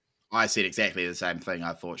 I said exactly the same thing.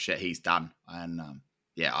 I thought, shit, he's done. And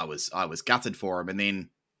I was gutted for him, and then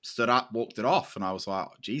stood up, walked it off, and I was like,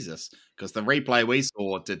 Jesus, because the replay we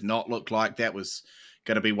saw did not look like that was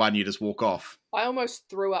going to be one you just walk off. I almost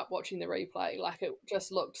threw up watching the replay. Like, it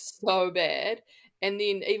just looked so bad. And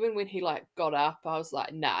then even when he got up, I was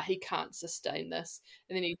like, nah, he can't sustain this.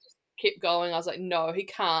 And then he just kept going. I was like, no, he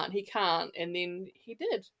can't. And then he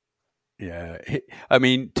did. Yeah, I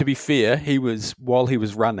mean, to be fair, while he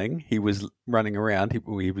was running around. He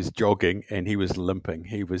was jogging and he was limping.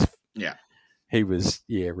 He was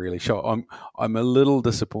really shot. I'm a little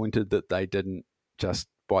disappointed that they didn't just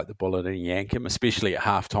bite the bullet and yank him, especially at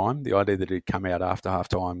halftime. The idea that he'd come out after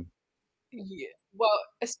halftime. Yeah, well,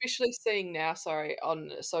 especially seeing now,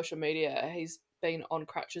 on social media, he's been on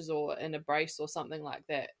crutches or in a brace or something like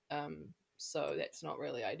that. So that's not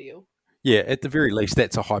really ideal. Yeah, at the very least,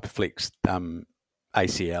 that's a hyperflexed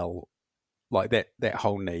ACL. Like that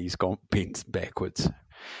whole knee's gone bent backwards.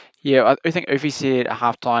 Yeah, I think Ufi said at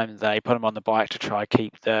halftime they put him on the bike to try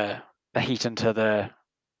keep the heat into the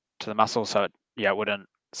muscle, so it wouldn't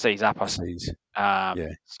seize up. Yeah.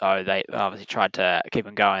 So they obviously tried to keep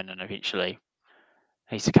him going, and eventually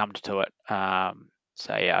he succumbed to it. I'm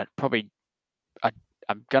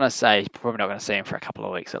gonna say probably not gonna see him for a couple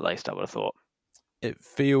of weeks at least. I would have thought. It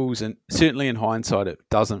feels, and certainly in hindsight, it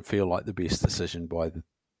doesn't feel like the best decision by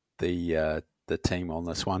the team on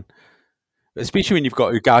this one, especially when you've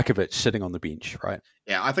got Ugarkovic sitting on the bench, right?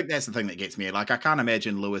 Yeah, I think that's the thing that gets me. Like, I can't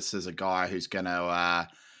imagine Lewis as a guy who's going to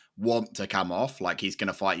want to come off. Like, he's going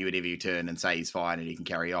to fight you at every turn and say he's fine and he can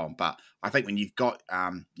carry on. But I think when you've got,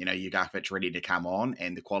 Ugarkovic ready to come on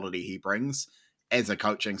and the quality he brings, as a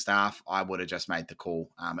coaching staff, I would have just made the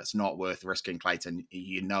call. It's not worth risking Clayton.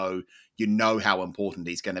 You know how important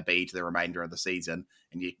he's going to be to the remainder of the season,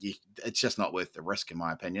 and it's just not worth the risk, in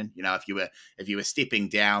my opinion. If you were stepping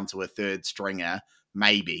down to a third stringer,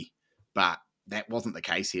 maybe, but that wasn't the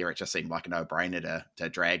case here. It just seemed like a no-brainer to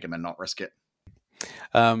drag him and not risk it.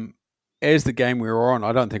 As the game we were on,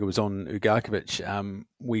 I don't think it was on Ugarkovic,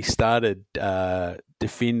 we started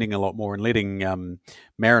defending a lot more and letting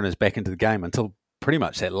Mariners back into the game until pretty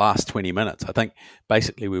much that last 20 minutes. I think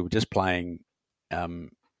basically we were just playing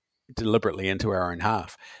deliberately into our own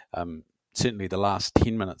half. Certainly the last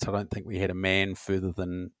 10 minutes, I don't think we had a man further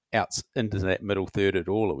than out into that middle third at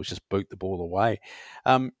all. It was just boot the ball away.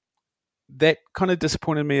 That kind of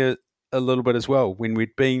disappointed me a little bit as well when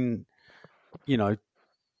we'd been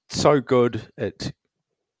so good at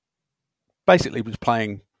basically was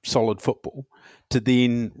playing solid football to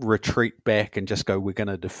then retreat back and just go, we're going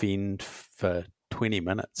to defend for 20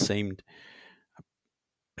 minutes seemed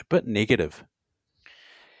a bit negative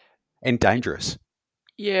and dangerous.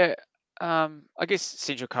 Yeah, I guess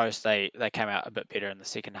Central Coast they came out a bit better in the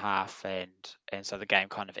second half, and so the game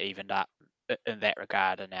kind of evened up in that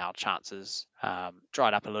regard, and our chances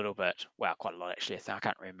dried up a little bit. Well, quite a lot actually. I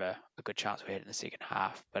can't remember a good chance we had in the second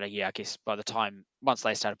half, but yeah, I guess by the time once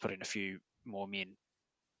they started putting a few more men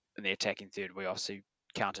in the attacking third, we obviously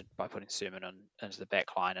countered by putting Sermon into the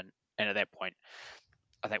back line, and at that point,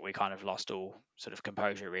 I think we kind of lost all sort of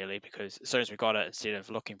composure really, because as soon as we got it, instead of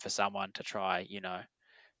looking for someone to try,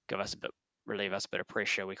 relieve us a bit of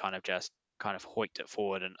pressure, we kind of just kind of hoiked it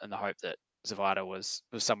forward in the hope that Zavada was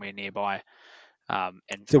somewhere nearby. And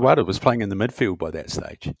Zawada was playing in the midfield by that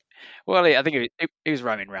stage. Well, yeah, I think he was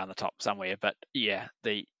roaming around the top somewhere, but yeah,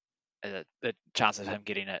 the chance of him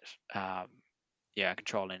getting it,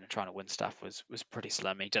 controlling and trying to win stuff was pretty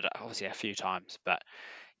slim. He did it obviously a few times, but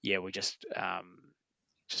yeah, we just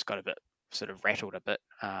got a bit sort of rattled a bit.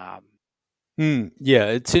 Yeah,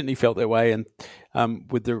 it certainly felt that way, and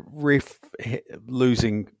with the ref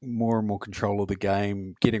losing more and more control of the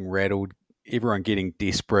game, getting rattled, everyone getting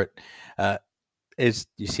desperate. As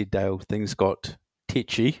you said, Dale, things got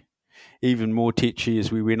tetchy, even more tetchy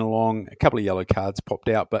as we went along. A couple of yellow cards popped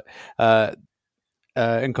out, but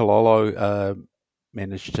Inkalolo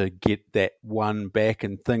managed to get that one back,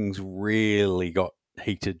 and things really got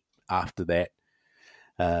heated after that.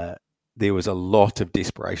 There was a lot of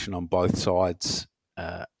desperation on both sides.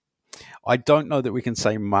 I don't know that we can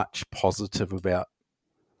say much positive about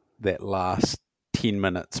that last 10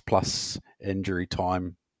 minutes plus injury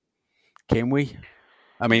time. Can we?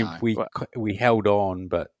 I mean, No. we held on,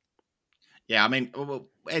 but yeah, I mean, well,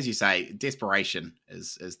 as you say, desperation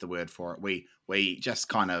is the word for it. We just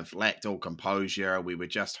kind of lacked all composure. We were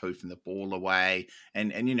just hoofing the ball away,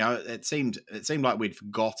 and it seemed like we'd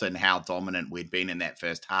forgotten how dominant we'd been in that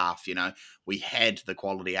first half. We had the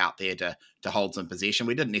quality out there to hold some possession.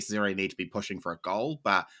 We didn't necessarily need to be pushing for a goal,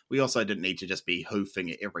 but we also didn't need to just be hoofing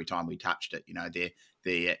it every time we touched it.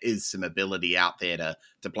 There is some ability out there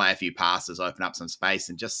to play a few passes, open up some space,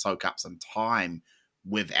 and just soak up some time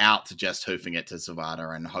without just hoofing it to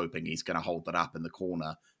Savada and hoping he's going to hold it up in the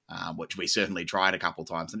corner, which we certainly tried a couple of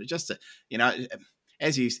times. And it just,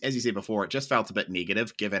 as you said before, it just felt a bit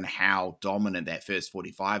negative given how dominant that first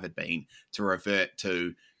 45 had been, to revert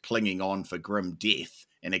to clinging on for grim death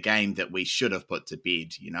in a game that we should have put to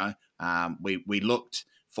bed. We looked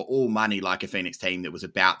for all money like a Phoenix team that was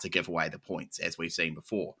about to give away the points, as we've seen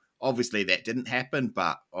before. Obviously that didn't happen,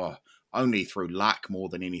 but only through luck more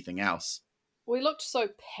than anything else. We looked so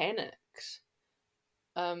panicked.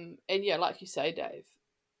 And yeah, like you say, Dave,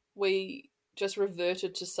 we just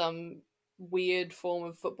reverted to some weird form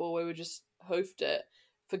of football where we just hoofed it,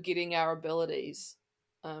 forgetting our abilities.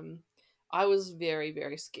 I was very,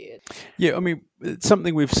 very scared. Yeah, I mean, it's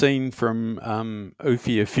something we've seen from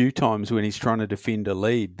Ufi a few times when he's trying to defend a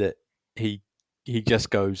lead, that he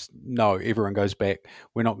just goes, no, everyone goes back.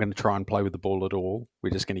 We're not going to try and play with the ball at all.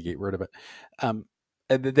 We're just going to get rid of it.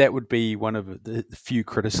 That would be one of the few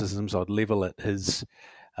criticisms I'd level at his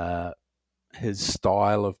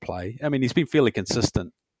style of play. I mean, he's been fairly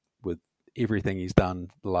consistent with everything he's done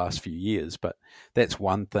the last few years, but that's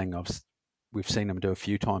one thing we've seen him do a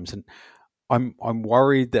few times, and I'm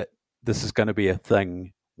worried that this is going to be a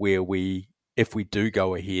thing where if we do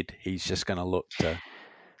go ahead, he's just going to look to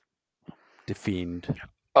defend.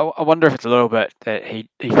 I wonder if it's a little bit that he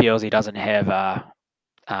feels he doesn't have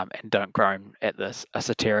and don't groan at this a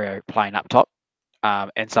Soterio playing up top,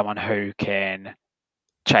 and someone who can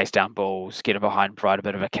chase down balls, get it behind, provide a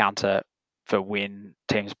bit of a counter for when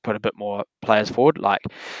teams put a bit more players forward. Like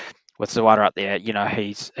with Zawada up there,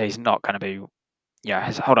 he's not going to be,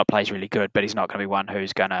 his hold up play is really good, but he's not going to be one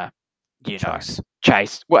who's going to,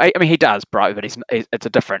 chase. Well, I mean, he does, bro, but it's a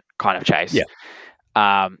different kind of chase. Yeah.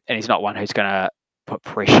 And he's not one who's going to put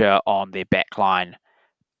pressure on their back line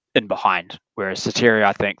in behind. Whereas Soterio,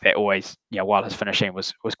 I think that always, while his finishing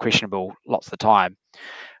was questionable lots of the time,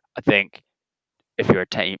 I think if you're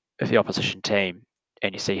the opposition team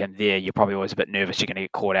and you see him there, you're probably always a bit nervous you're going to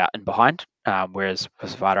get caught out in behind. Whereas for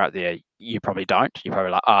Zavada up there, you probably don't. You're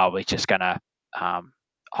probably like, we're just going to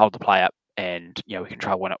hold the play up and, we can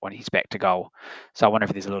try win it when he's back to goal. So I wonder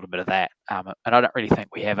if there's a little bit of that. And I don't really think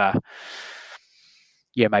we have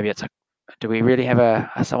maybe do we really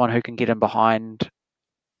have someone who can get in behind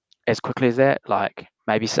as quickly as that? Like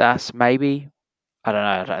maybe Sass, maybe. I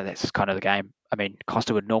don't know. That's just kind of the game. I mean,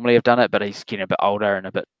 Costa would normally have done it, but he's getting a bit older and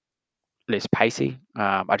a bit less pacey.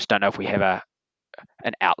 I just don't know if we have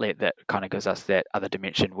an outlet that kind of gives us that other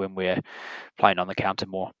dimension when we're playing on the counter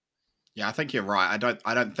more. Yeah, I think you're right.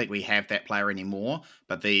 I don't think we have that player anymore.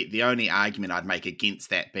 But the only argument I'd make against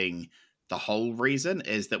that being the whole reason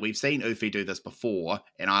is that we've seen Ufi do this before,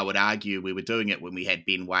 and I would argue we were doing it when we had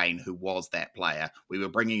Ben Wayne, who was that player. We were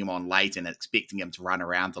bringing him on late and expecting him to run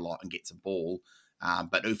around a lot and get some ball.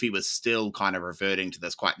 But Ufi was still kind of reverting to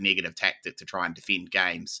this quite negative tactic to try and defend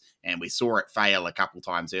games, and we saw it fail a couple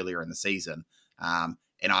times earlier in the season. And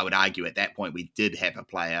I would argue at that point we did have a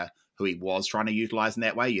player who he was trying to utilise in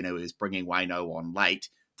that way. You know, he was bringing Waino on late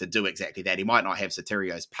to do exactly that. He might not have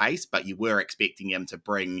Soterio's pace, but you were expecting him to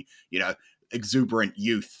bring, you know, exuberant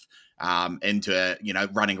youth into, you know,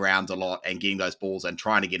 running around a lot and getting those balls and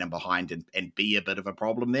trying to get him behind and be a bit of a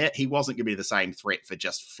problem there. He wasn't going to be the same threat for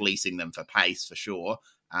just fleecing them for pace, for sure.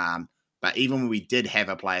 But even when we did have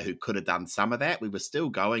a player who could have done some of that, we were still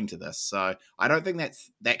going to this. So I don't think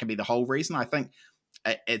that can be the whole reason. I think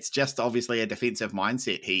it's just obviously a defensive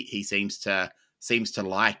mindset he seems to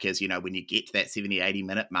like, as, you know, when you get to that 70, 80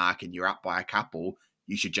 minute mark and you're up by a couple,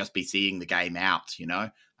 you should just be seeing the game out, you know.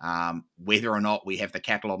 Whether or not we have the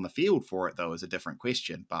cattle on the field for it, though, is a different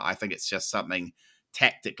question. But I think it's just something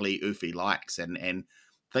tactically Ufi likes. And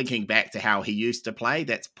thinking back to how he used to play,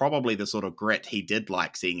 that's probably the sort of grit he did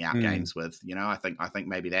like seeing out games with. You know, I think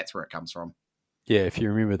maybe that's where it comes from. Yeah, if you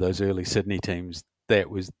remember those early Sydney teams, that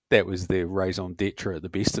was their raison d'etre at the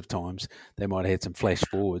best of times. They might have had some flash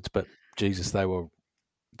forwards, but Jesus, they were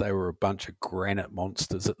a bunch of granite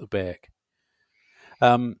monsters at the back.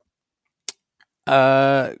 I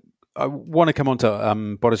want to come on to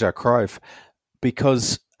Bodijar Crove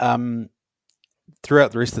because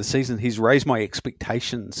throughout the rest of the season, he's raised my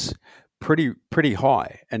expectations pretty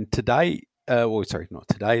high. And today, not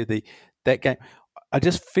today, that game, I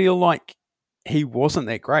just feel like he wasn't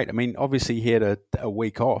that great. I mean, obviously he had a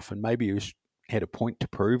week off and maybe he had a point to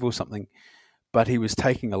prove or something, but he was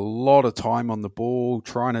taking a lot of time on the ball,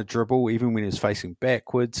 trying to dribble, even when he was facing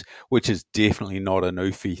backwards, which is definitely not an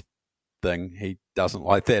Ufi thing. He doesn't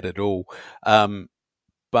like that at all.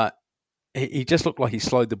 But he just looked like he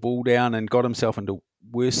slowed the ball down and got himself into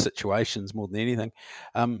worse situations more than anything.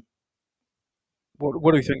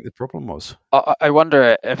 What do you think the problem was? I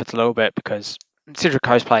wonder if it's a little bit because Central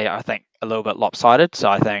Coast play, I think, a little bit lopsided. So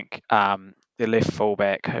I think the left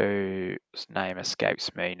fullback, whose name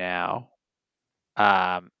escapes me now,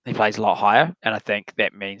 he plays a lot higher, and I think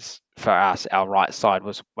that means for us, our right side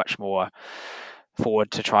was much more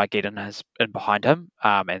forward to try get in behind him,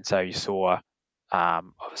 and so you saw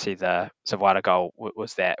obviously the Zawada goal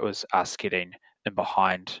was us getting in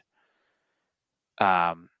behind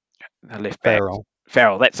the left back.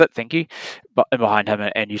 Farrell, that's it, thank you. But in behind him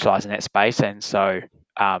and utilising that space, and so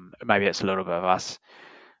maybe it's a little bit of us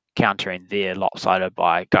countering their lopsided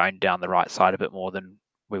by going down the right side a bit more than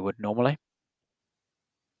we would normally.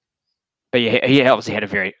 But yeah, he obviously had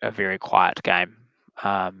a very quiet game.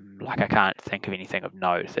 Like I can't think of anything of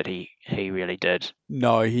note that he really did.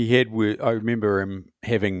 No, he had. I remember him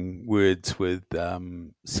having words with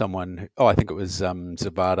someone. I think it was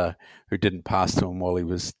Zabata, who didn't pass to him while he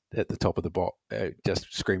was at the top of the box,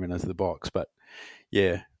 just screaming into the box. But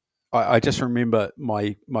yeah, I just remember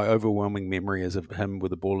my overwhelming memory is of him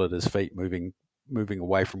with the ball at his feet, moving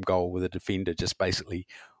away from goal with a defender just basically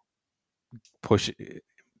pushing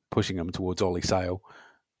him towards Ollie Sale.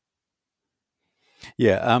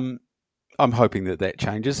 Yeah, I'm hoping that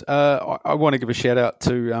changes. I want to give a shout out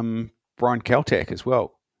to Brian Kaltak as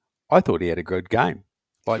well. I thought he had a good game.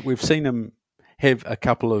 Like, we've seen him have a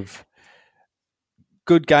couple of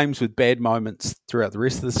good games with bad moments throughout the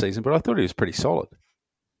rest of the season, but I thought he was pretty solid.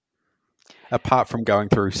 Apart from going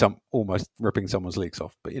through almost ripping someone's legs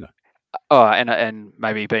off, but you know. Oh, and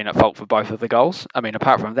maybe being at fault for both of the goals. I mean,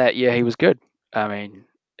 apart from that, yeah, he was good. I mean,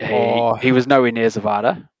 he was nowhere near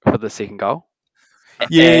Zavada for the second goal.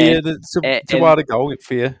 The Zawada goal,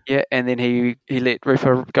 fair. Yeah, and then he let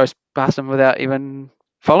Rufa go past him without even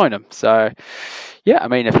following him. So, yeah, I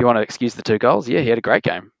mean, if you want to excuse the two goals, yeah, he had a great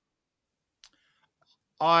game.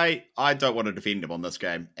 I don't want to defend him on this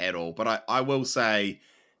game at all, but I will say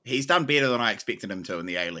he's done better than I expected him to in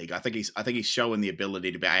the A-League. I think he's showing the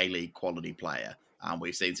ability to be an A-League quality player.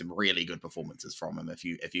 We've seen some really good performances from him if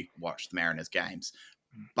you watch the Mariners games.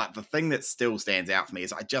 But the thing that still stands out for me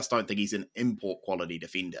is I just don't think he's an import quality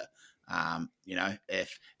defender. You know,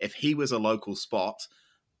 if he was a local spot,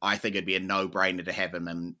 I think it'd be a no-brainer to have him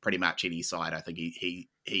in pretty much any side. I think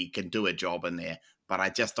he can do a job in there, but I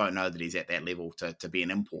just don't know that he's at that level to be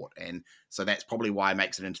an import. And so that's probably why he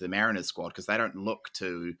makes it into the Mariners squad, because they don't look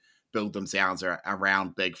to build themselves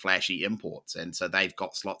around big flashy imports, and so they've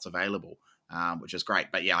got slots available, which is great.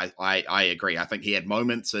 But yeah, I agree. I think he had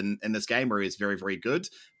moments in this game where he was very, very good,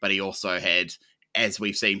 but he also had, as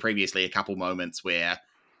we've seen previously, a couple moments where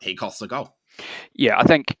he costs a goal. Yeah, I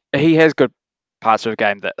think he has good parts of the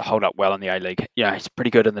game that hold up well in the A-League. He's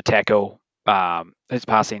pretty good in the tackle. His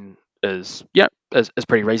passing is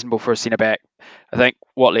pretty reasonable for a centre back. I think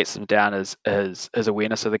what lets him down is his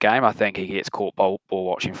awareness of the game. I think he gets caught ball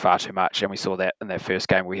watching far too much, and we saw that in that first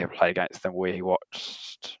game we have played against them, where he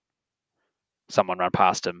watched someone run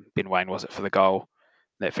past him. Ben Wayne was it for the goal?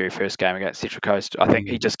 That very first game against Central Coast. I think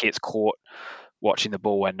he just gets caught watching the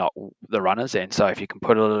ball and not the runners. And so if you can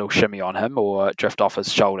put a little shimmy on him or drift off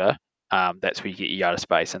his shoulder, that's where you get your yard of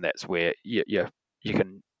space, and that's where you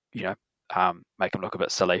can make him look a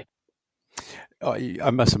bit silly. I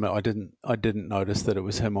must admit, I didn't notice that it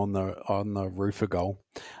was him on the Rufer goal,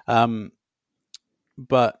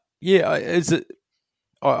 but yeah, is it?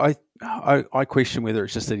 I question whether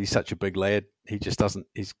it's just that he's such a big lad. He just doesn't.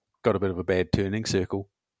 He's got a bit of a bad turning circle.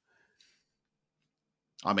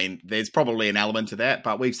 I mean, there's probably an element to that,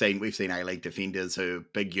 but we've seen A-League defenders who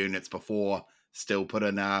big units before still put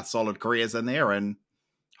in solid careers in there, and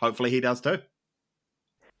hopefully he does too.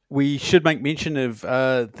 We should make mention of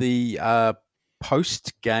the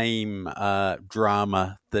post-game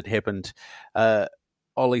drama that happened.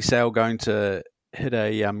 Ollie Sale going to hit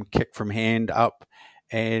a kick from hand up,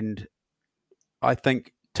 and I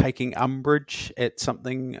think taking umbrage at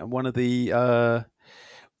something one of the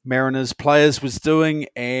Mariners players was doing,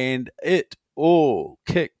 and it all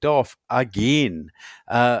kicked off again.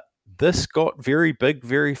 This got very big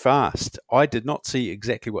very fast. I did not see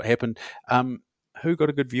exactly what happened. Who got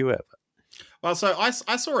a good view of it? Well, so I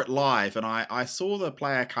saw it live, and I saw the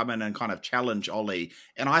player come in and kind of challenge Ollie,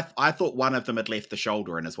 and I thought one of them had left the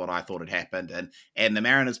shoulder in, is what I thought had happened, and the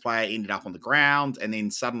Mariners player ended up on the ground, and then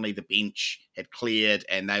suddenly the bench had cleared,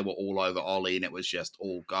 and they were all over Ollie, and it was just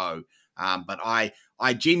all go. But I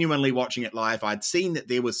genuinely, watching it live, I'd seen that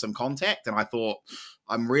there was some contact, and I thought,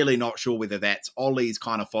 I'm really not sure whether that's Ollie's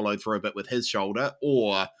kind of followed through a bit with his shoulder,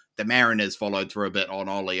 or the Mariners followed through a bit on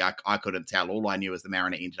Ollie. I couldn't tell. All I knew is the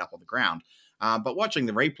Mariner ended up on the ground. But watching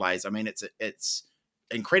the replays, I mean, it's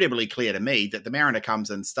incredibly clear to me that the Mariner comes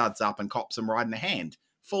and studs up and cops him right in the hand.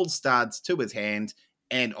 Full studs to his hand,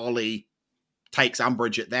 and Ollie takes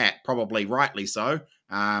umbrage at that, probably rightly so,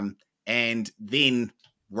 and then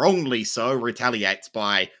wrongly so retaliates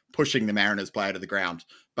by pushing the Mariners player to the ground.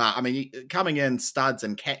 But, I mean, coming in studs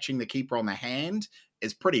and catching the keeper on the hand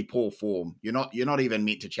is pretty poor form. You're not even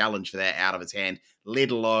meant to challenge for that out of his hand,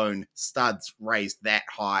 let alone studs raised that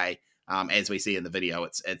high. As we see in the video,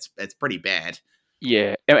 it's pretty bad.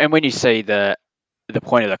 Yeah, and when you see the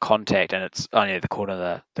point of the contact, and it's only at the corner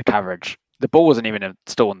of the coverage, the ball wasn't even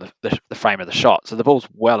still in the frame of the shot, so the ball's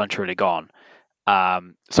well and truly gone.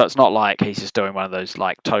 So it's not like he's just doing one of those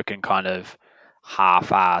like token kind of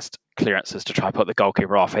half-assed clearances to try to put the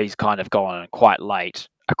goalkeeper off. He's kind of gone quite late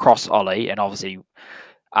across Ollie, and obviously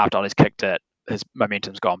after Ollie's kicked it, his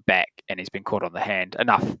momentum's gone back, and he's been caught on the hand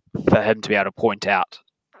enough for him to be able to point out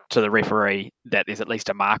to the referee that there's at least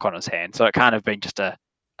a mark on his hand. So it can't have been just a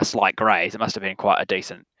slight graze. It must have been quite a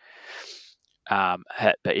decent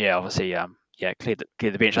hit. But yeah, obviously, cleared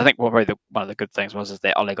the bench. I think probably one of the good things was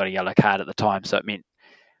that Ollie got a yellow card at the time, so it meant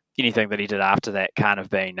anything that he did after that can't have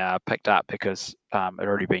been picked up because it had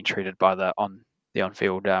already been treated by the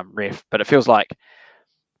on-field ref. But it feels like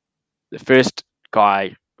the first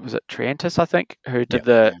guy, was it Triantis, I think, who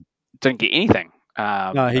didn't get anything.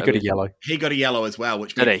 No, he got a yellow. He got a yellow as well,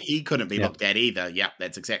 which meant he couldn't be looked at either. Yep,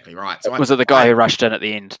 that's exactly right. So was it the guy who rushed in at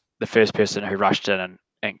the end, the first person who rushed in and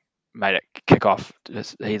made it kick off?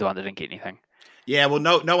 He's the one that didn't get anything. Yeah, well,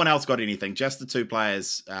 no one else got anything. Just the two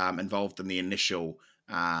players involved in the initial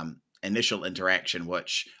interaction,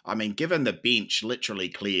 which, I mean, given the bench literally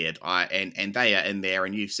cleared, and they are in there,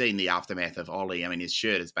 and you've seen the aftermath of Ollie. I mean, his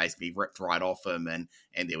shirt is basically ripped right off him, and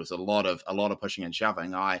there was a lot of pushing and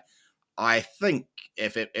shoving. I think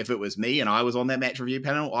if it was me and I was on that match review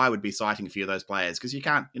panel, I would be citing a few of those players, because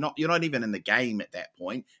you're not even in the game at that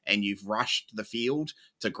point, and you've rushed the field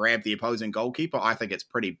to grab the opposing goalkeeper. I think it's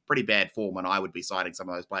pretty bad form, and I would be citing some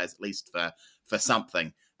of those players at least for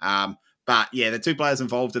something. But yeah, the two players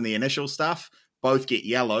involved in the initial stuff both get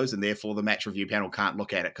yellows, and therefore the match review panel can't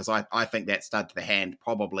look at it, because I think that stud to the hand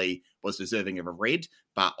probably was deserving of a red,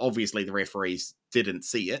 but obviously the referees didn't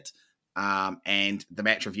see it. And the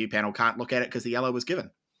match review panel can't look at it because the yellow was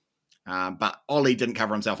given. But Ollie didn't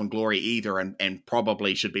cover himself in glory either, and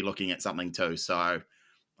probably should be looking at something too. So,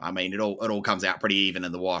 I mean, it all comes out pretty even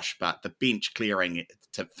in the wash. But the bench clearing,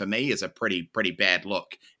 for me, is a pretty bad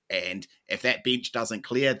look. And if that bench doesn't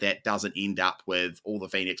clear, that doesn't end up with all the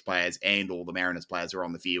Phoenix players and all the Mariners players who are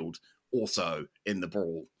on the field also in the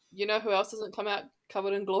brawl. You know who else doesn't come out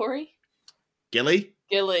covered in glory? Gilly?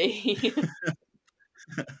 Gilly.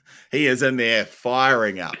 He is in there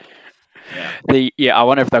firing up. Yeah. I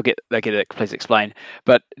wonder if they'll get it. Please explain.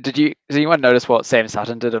 But does anyone notice what Sam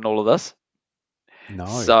Sutton did in all of this?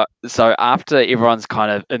 No. So after everyone's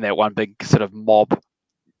kind of in that one big sort of mob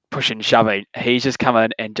pushing and shoving, he's just come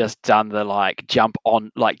in and just done the jump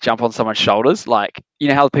on someone's shoulders, like you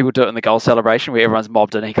know how people do it in the goal celebration where everyone's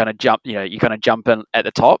mobbed and he kind of you kind of jump in at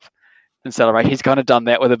the top and celebrate. He's kind of done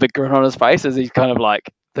that with a big grin on his face as he's kind of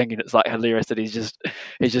like thinking it's like hilarious that he's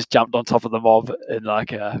just jumped on top of the mob in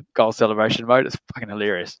like a goal celebration mode. It's fucking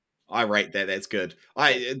hilarious. I rate that. That's good.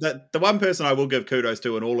 The one person I will give kudos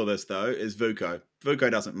to in all of this though is Vuko.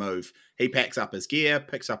 Vuko doesn't move. He packs up his gear,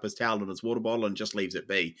 picks up his towel and his water bottle, and just leaves it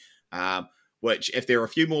be. Which, if there are a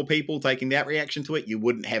few more people taking that reaction to it, you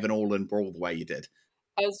wouldn't have an all-in brawl the way you did.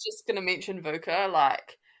 I was just gonna mention Vuka.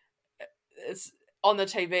 Like, it's on the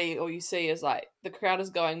TV. All you see is like the crowd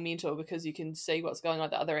is going mental because you can see what's going on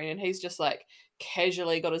at the other end, and he's just like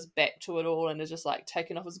casually got his back to it all and is just like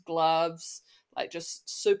taking off his gloves. Like, just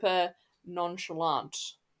super nonchalant.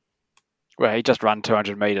 Well, he just ran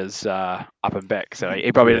 200 meters up and back, so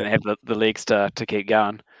he probably didn't have the legs to keep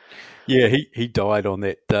going. Yeah, he died on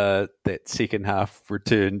that second half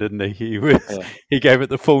return, didn't he? He gave it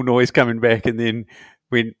the full noise coming back, and then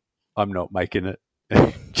went, "I'm not making it,"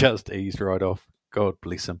 just eased right off. God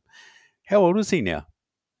bless him. How old is he now?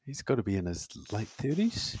 He's got to be in his late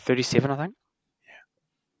 30s. 37, I think.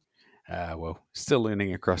 Yeah. Well, still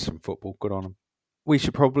learning across from football. Good on him. We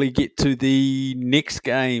should probably get to the next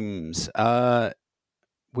games,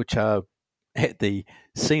 which are at the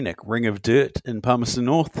scenic Ring of Dirt in Palmerston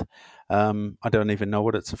North. I don't even know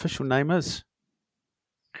what its official name is.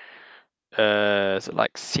 Is it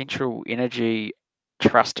like Central Energy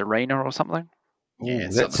Trust Arena or something? Yeah,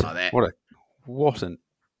 something like that. What an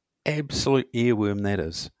absolute earworm that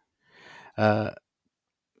is.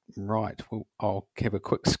 Right. Well, I'll have a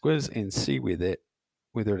quick squiz and see whether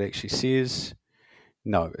it actually says.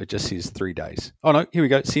 No, it just says 3 days. Oh, no, here we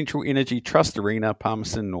go. Central Energy Trust Arena,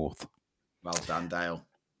 Palmerston North. Well done, Dale.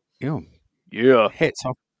 Yeah. Hats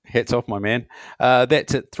off, my man.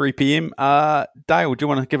 That's at 3 p.m. Dale, do you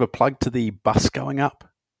want to give a plug to the bus going up?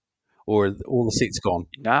 Or are all the seats gone?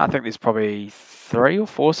 No, I think there's probably 3 or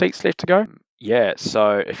 4 seats left to go. Yeah,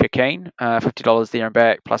 so if you're keen, $50 there and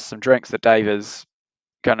back, plus some drinks that Dave is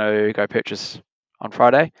going to go purchase on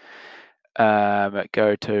Friday.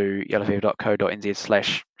 Go to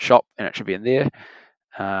yellowfever.co.nz/shop and it should be in there.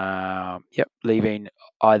 Leaving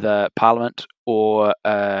either Parliament or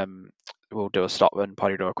we'll do a stop in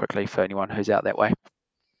Porirua quickly for anyone who's out that way.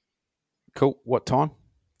 Cool. What time?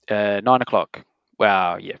 9 o'clock.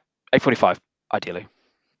 Well, yeah, 8:45 ideally.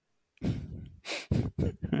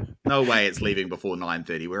 No way it's leaving before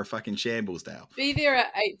 9:30. We're a fucking shambles, Dale. Be there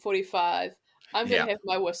at 8:45. I'm going to have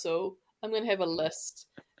my whistle. I'm going to have a list.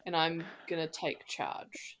 And I'm going to take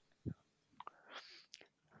charge.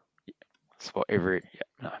 That's what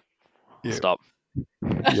Stop.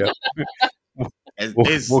 Yeah.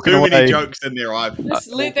 There's too many jokes in there. I've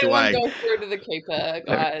Just let that one go through to the keeper,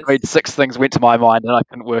 guys. I mean, 6 things went to my mind and I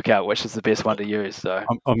couldn't work out which is the best one to use. So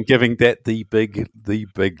I'm giving that the big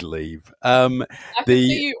leave. I can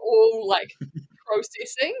see you all like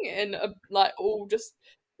processing and like all just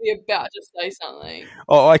be about to say something.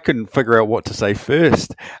 Oh, I couldn't figure out what to say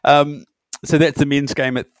first. So that's the men's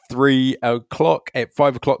game at 3 o'clock. At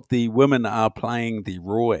 5 o'clock, the women are playing the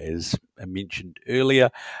Raw, as I mentioned earlier.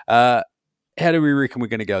 How do we reckon we're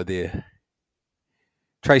going to go there?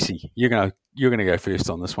 Tracy, you're gonna go first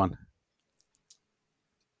on this one.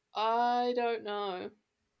 I don't know.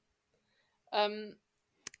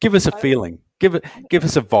 Give us a feeling. Give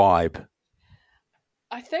us a vibe.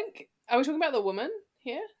 I think. Are we talking about the women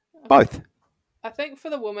here? Both. I think for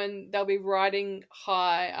the women, they'll be riding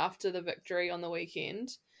high after the victory on the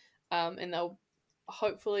weekend, and they'll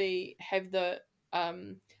hopefully have the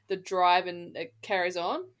drive and it carries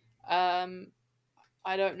on.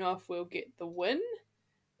 I don't know if we'll get the win,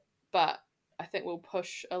 but I think we'll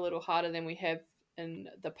push a little harder than we have in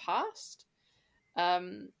the past.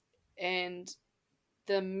 And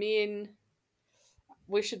the men,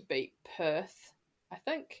 we should beat Perth, I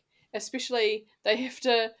think. Especially they have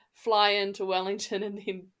to fly into Wellington and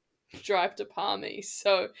then drive to Palmy.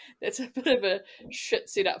 So that's a bit of a shit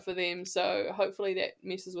setup for them. So hopefully that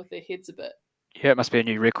messes with their heads a bit. Yeah, it must be a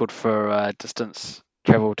new record for distance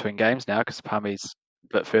travel between games now because Palmy's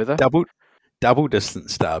a bit further. Double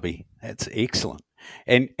distance derby. That's excellent.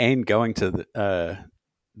 And going to the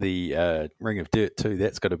the Ring of Dirt too.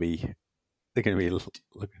 That's got to be they're going to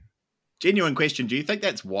be. Genuine question: do you think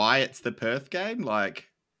that's why it's the Perth game? Like,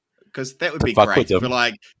 because that would To be fuck great. with For them.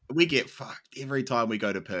 like, we get fucked every time we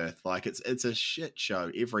go to Perth. Like, it's a shit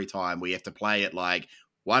show every time. We have to play at like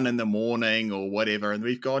 1 a.m. or whatever, and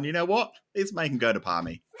we've gone. You know what? Let's make them go to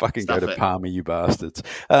Palmy. Fucking Stuff go to it. Palmy, you bastards.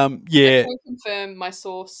 I Yeah. can confirm my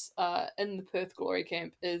source in the Perth Glory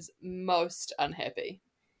Camp is most unhappy.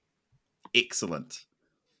 Excellent.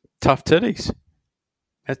 Tough titties.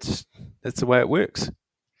 That's the way it works.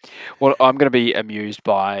 What I'm going to be amused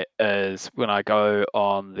by is when I go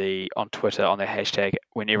on Twitter on the hashtag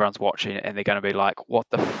when everyone's watching and they're going to be like, "What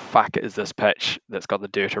the fuck is this pitch that's got the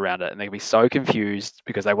dirt around it?" And they're going to be so confused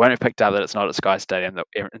because they won't have picked up that it's not at Sky Stadium.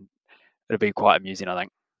 It'll be quite amusing, I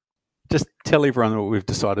think. Just tell everyone that we've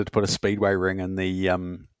decided to put a speedway ring in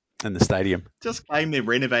the stadium. Just claim they're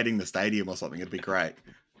renovating the stadium or something. It'd be great.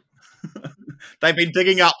 They've been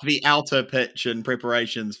digging up the outer pitch in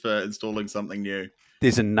preparations for installing something new.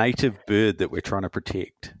 There's a native bird that we're trying to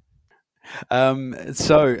protect.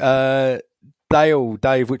 Dave,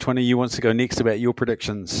 which one of you wants to go next about your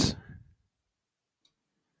predictions?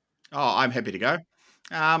 Oh, I'm happy to go.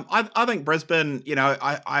 I think Brisbane,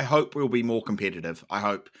 I hope we'll be more competitive. I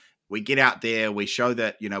hope we get out there, we show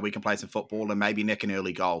that, we can play some football and maybe nick an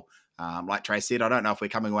early goal. Like Trey said, I don't know if we're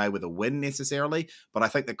coming away with a win necessarily, but I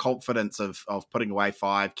think the confidence of putting away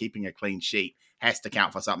 5, keeping a clean sheet has to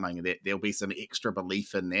count for something. There'll be some extra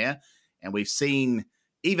belief in there. And we've seen,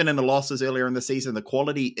 even in the losses earlier in the season, the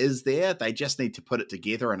quality is there. They just need to put it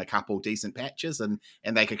together in a couple decent patches and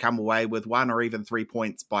they could come away with 1 or even 3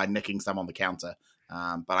 points by nicking some on the counter.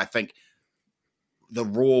 But I think the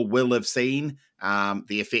Raw will have seen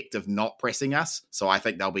the effect of not pressing us. So I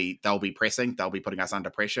think they'll be pressing. They'll be putting us under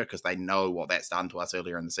pressure because they know what that's done to us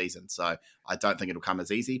earlier in the season. So I don't think it'll come as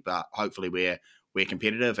easy, but hopefully we're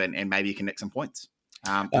competitive and maybe you can nick some points.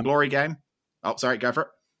 The Glory game. Oh, sorry, go for it.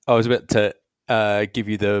 I was about to give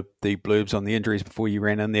you the blurbs on the injuries before you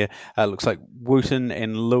ran in there. Looks like Wooten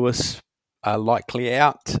and Lewis are likely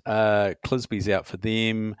out. Clisby's out for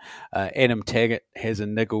them. Adam Taggart has a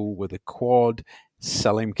niggle with a quad.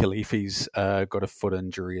 Salim Khalifi's got a foot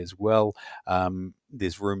injury as well.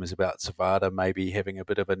 There's rumours about Savada maybe having a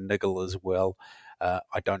bit of a niggle as well.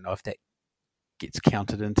 I don't know if that gets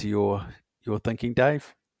counted into your thinking,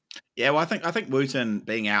 Dave. Yeah, well, I think Wooten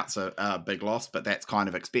being out's a big loss, but that's kind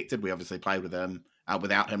of expected. We obviously played with him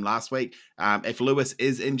without him last week. If Lewis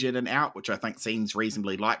is injured and out, which I think seems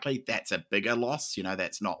reasonably likely, that's a bigger loss.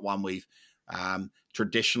 That's not one we've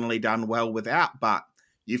traditionally done well without, but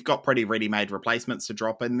you've got pretty ready-made replacements to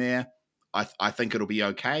drop in there. I think it'll be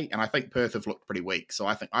okay, and I think Perth have looked pretty weak, so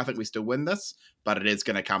I think we still win this, but it is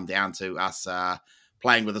going to come down to us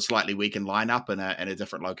playing with a slightly weakened lineup in a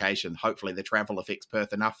different location. Hopefully the travel affects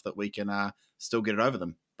Perth enough that we can still get it over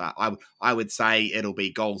them. But I would say it'll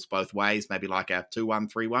be goals both ways, maybe like a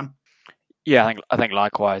 2-1, 3-1. Yeah, I think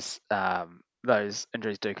likewise. Those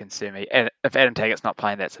injuries do concern me. And if Adam Taggart's not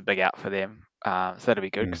playing, that's a big out for them. So that'll be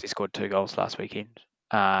good because he scored 2 goals last weekend.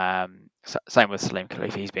 Same with Salim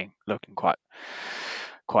Khalifi. He's been looking quite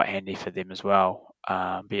handy for them as well.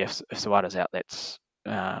 But if Sawada's out, that's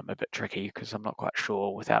a bit tricky because I'm not quite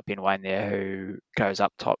sure without Ben Wayne there who goes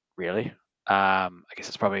up top really. I guess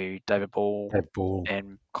it's probably David Ball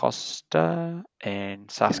and Costa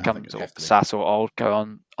and Sass or Old go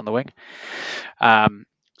on the wing.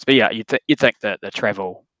 But yeah, you'd think that the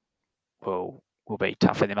travel will be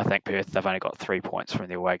tough for them. I think Perth, they've only got 3 points from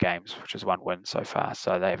their away games, which is 1 win so far,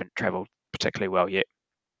 so they haven't travelled particularly well yet.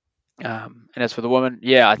 And as for the women,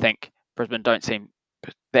 yeah, I think Brisbane don't seem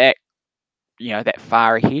that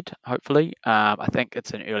far ahead. Hopefully, I think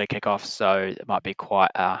it's an early kickoff, so it might be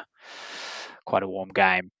quite a warm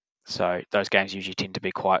game. So those games usually tend to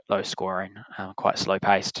be quite low scoring, quite slow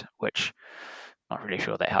paced, which I'm not really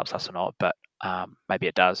sure that helps us or not, but maybe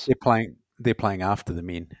it does. They're playing after the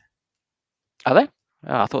men. Are they?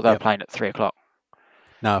 Oh, I thought they were playing at 3:00.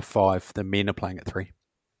 No, 5. The men are playing at 3.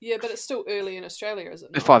 Yeah, but it's still early in Australia, is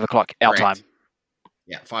it? It's 5:00 our time.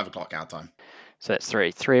 Yeah, 5:00 our time. So that's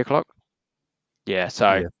 3:00. Yeah,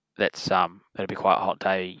 so that's that'll be quite a hot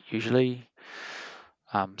day usually.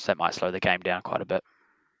 So that might slow the game down quite a bit.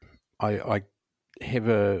 I have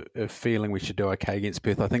a feeling we should do okay against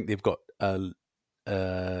Perth. I think they've got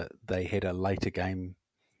they had a later game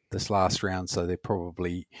this last round, so they're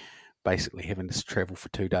probably basically having to travel for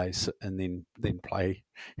 2 days and then play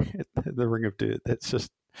at the Ring of Dirt. That's just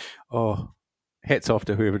hats off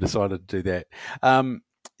to whoever decided to do that.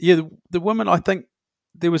 The women, I think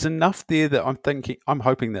there was enough there that I'm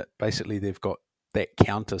hoping that basically they've got that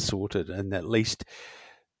counter sorted and at least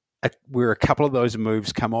where a couple of those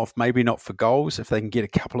moves come off, maybe not for goals, if they can get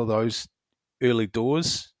a couple of those early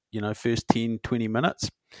doors, first 10, 20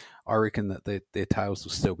 minutes, I reckon that their tails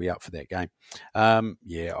will still be up for that game. I'm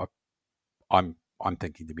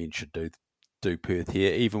thinking the men should do Perth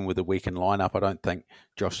here, even with a weakened lineup. I don't think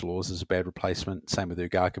Josh Laws is a bad replacement. Same with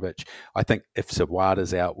Ugarkovic. I think if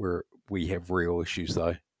Zawada's out, we have real issues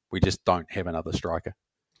though. We just don't have another striker.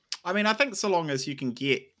 I mean, I think so long as you can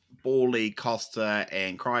get Borley, Costa,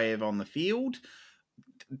 and Kryev on the field,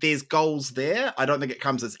 there's goals there. I don't think it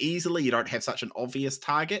comes as easily. You don't have such an obvious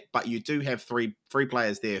target, but you do have three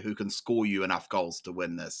players there who can score you enough goals to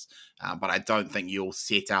win this. But I don't think you'll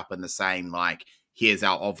set up in the same, like, here's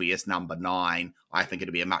our obvious number 9. I think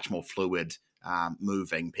it'll be a much more fluid,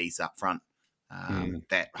 moving piece up front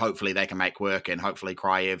that hopefully they can make work, and hopefully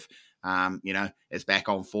Kryev, is back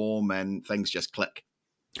on form and things just click.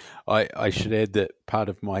 I should add that part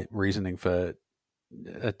of my reasoning for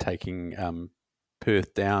taking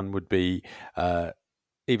Perth down would be,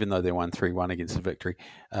 even though they won 3-1 against the Victory,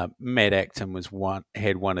 Matt Acton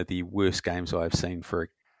had one of the worst games I've seen for a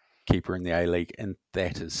keeper in the A-League, and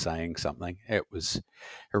that is saying something. It was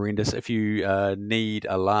horrendous. If you need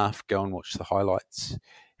a laugh, go and watch the highlights.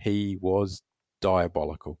 He was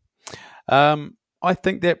diabolical. I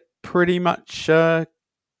think that pretty much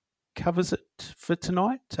covers it for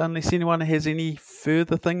tonight, unless anyone has any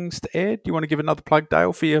further things to add. Do you want to give another plug,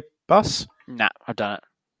 Dale, for your bus? Nah, I've done it.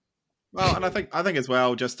 Well, and I think as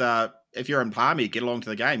well, just if you're in Palmy, get along to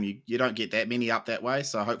the game. You don't get that many up that way,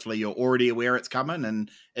 so hopefully you're already aware it's coming. And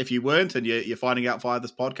if you weren't, and you're finding out via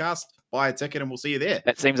this podcast, buy a ticket and we'll see you there.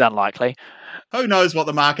 That seems unlikely. Who knows what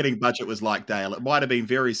the marketing budget was like, Dale? It might have been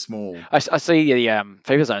very small. I see the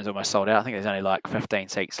FIFA Zone's almost sold out. I think there's only like 15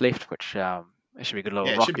 seats left, which it should be a good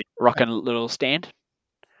little rocking little stand.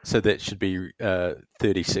 So that should be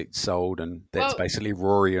 30 seats sold, and that's basically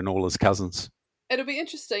Rory and all his cousins. It'll be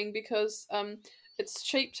interesting because it's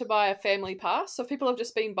cheap to buy a family pass. So if people have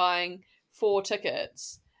just been buying 4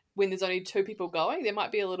 tickets when there's only 2 people going, there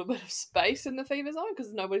might be a little bit of space in the FIFA Zone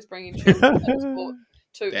because nobody's bringing children.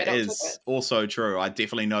 That is tickets. Also true. I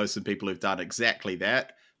definitely know some people who've done exactly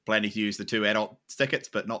that, planning to use the 2 adult tickets,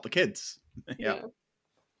 but not the kids. Yeah.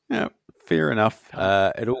 Fair enough.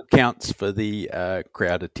 It all counts for the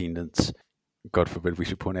crowd attendance. God forbid we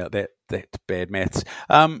should point out that bad maths.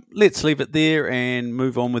 Let's leave it there and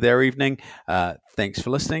move on with our evening. Thanks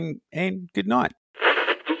for listening, and good night.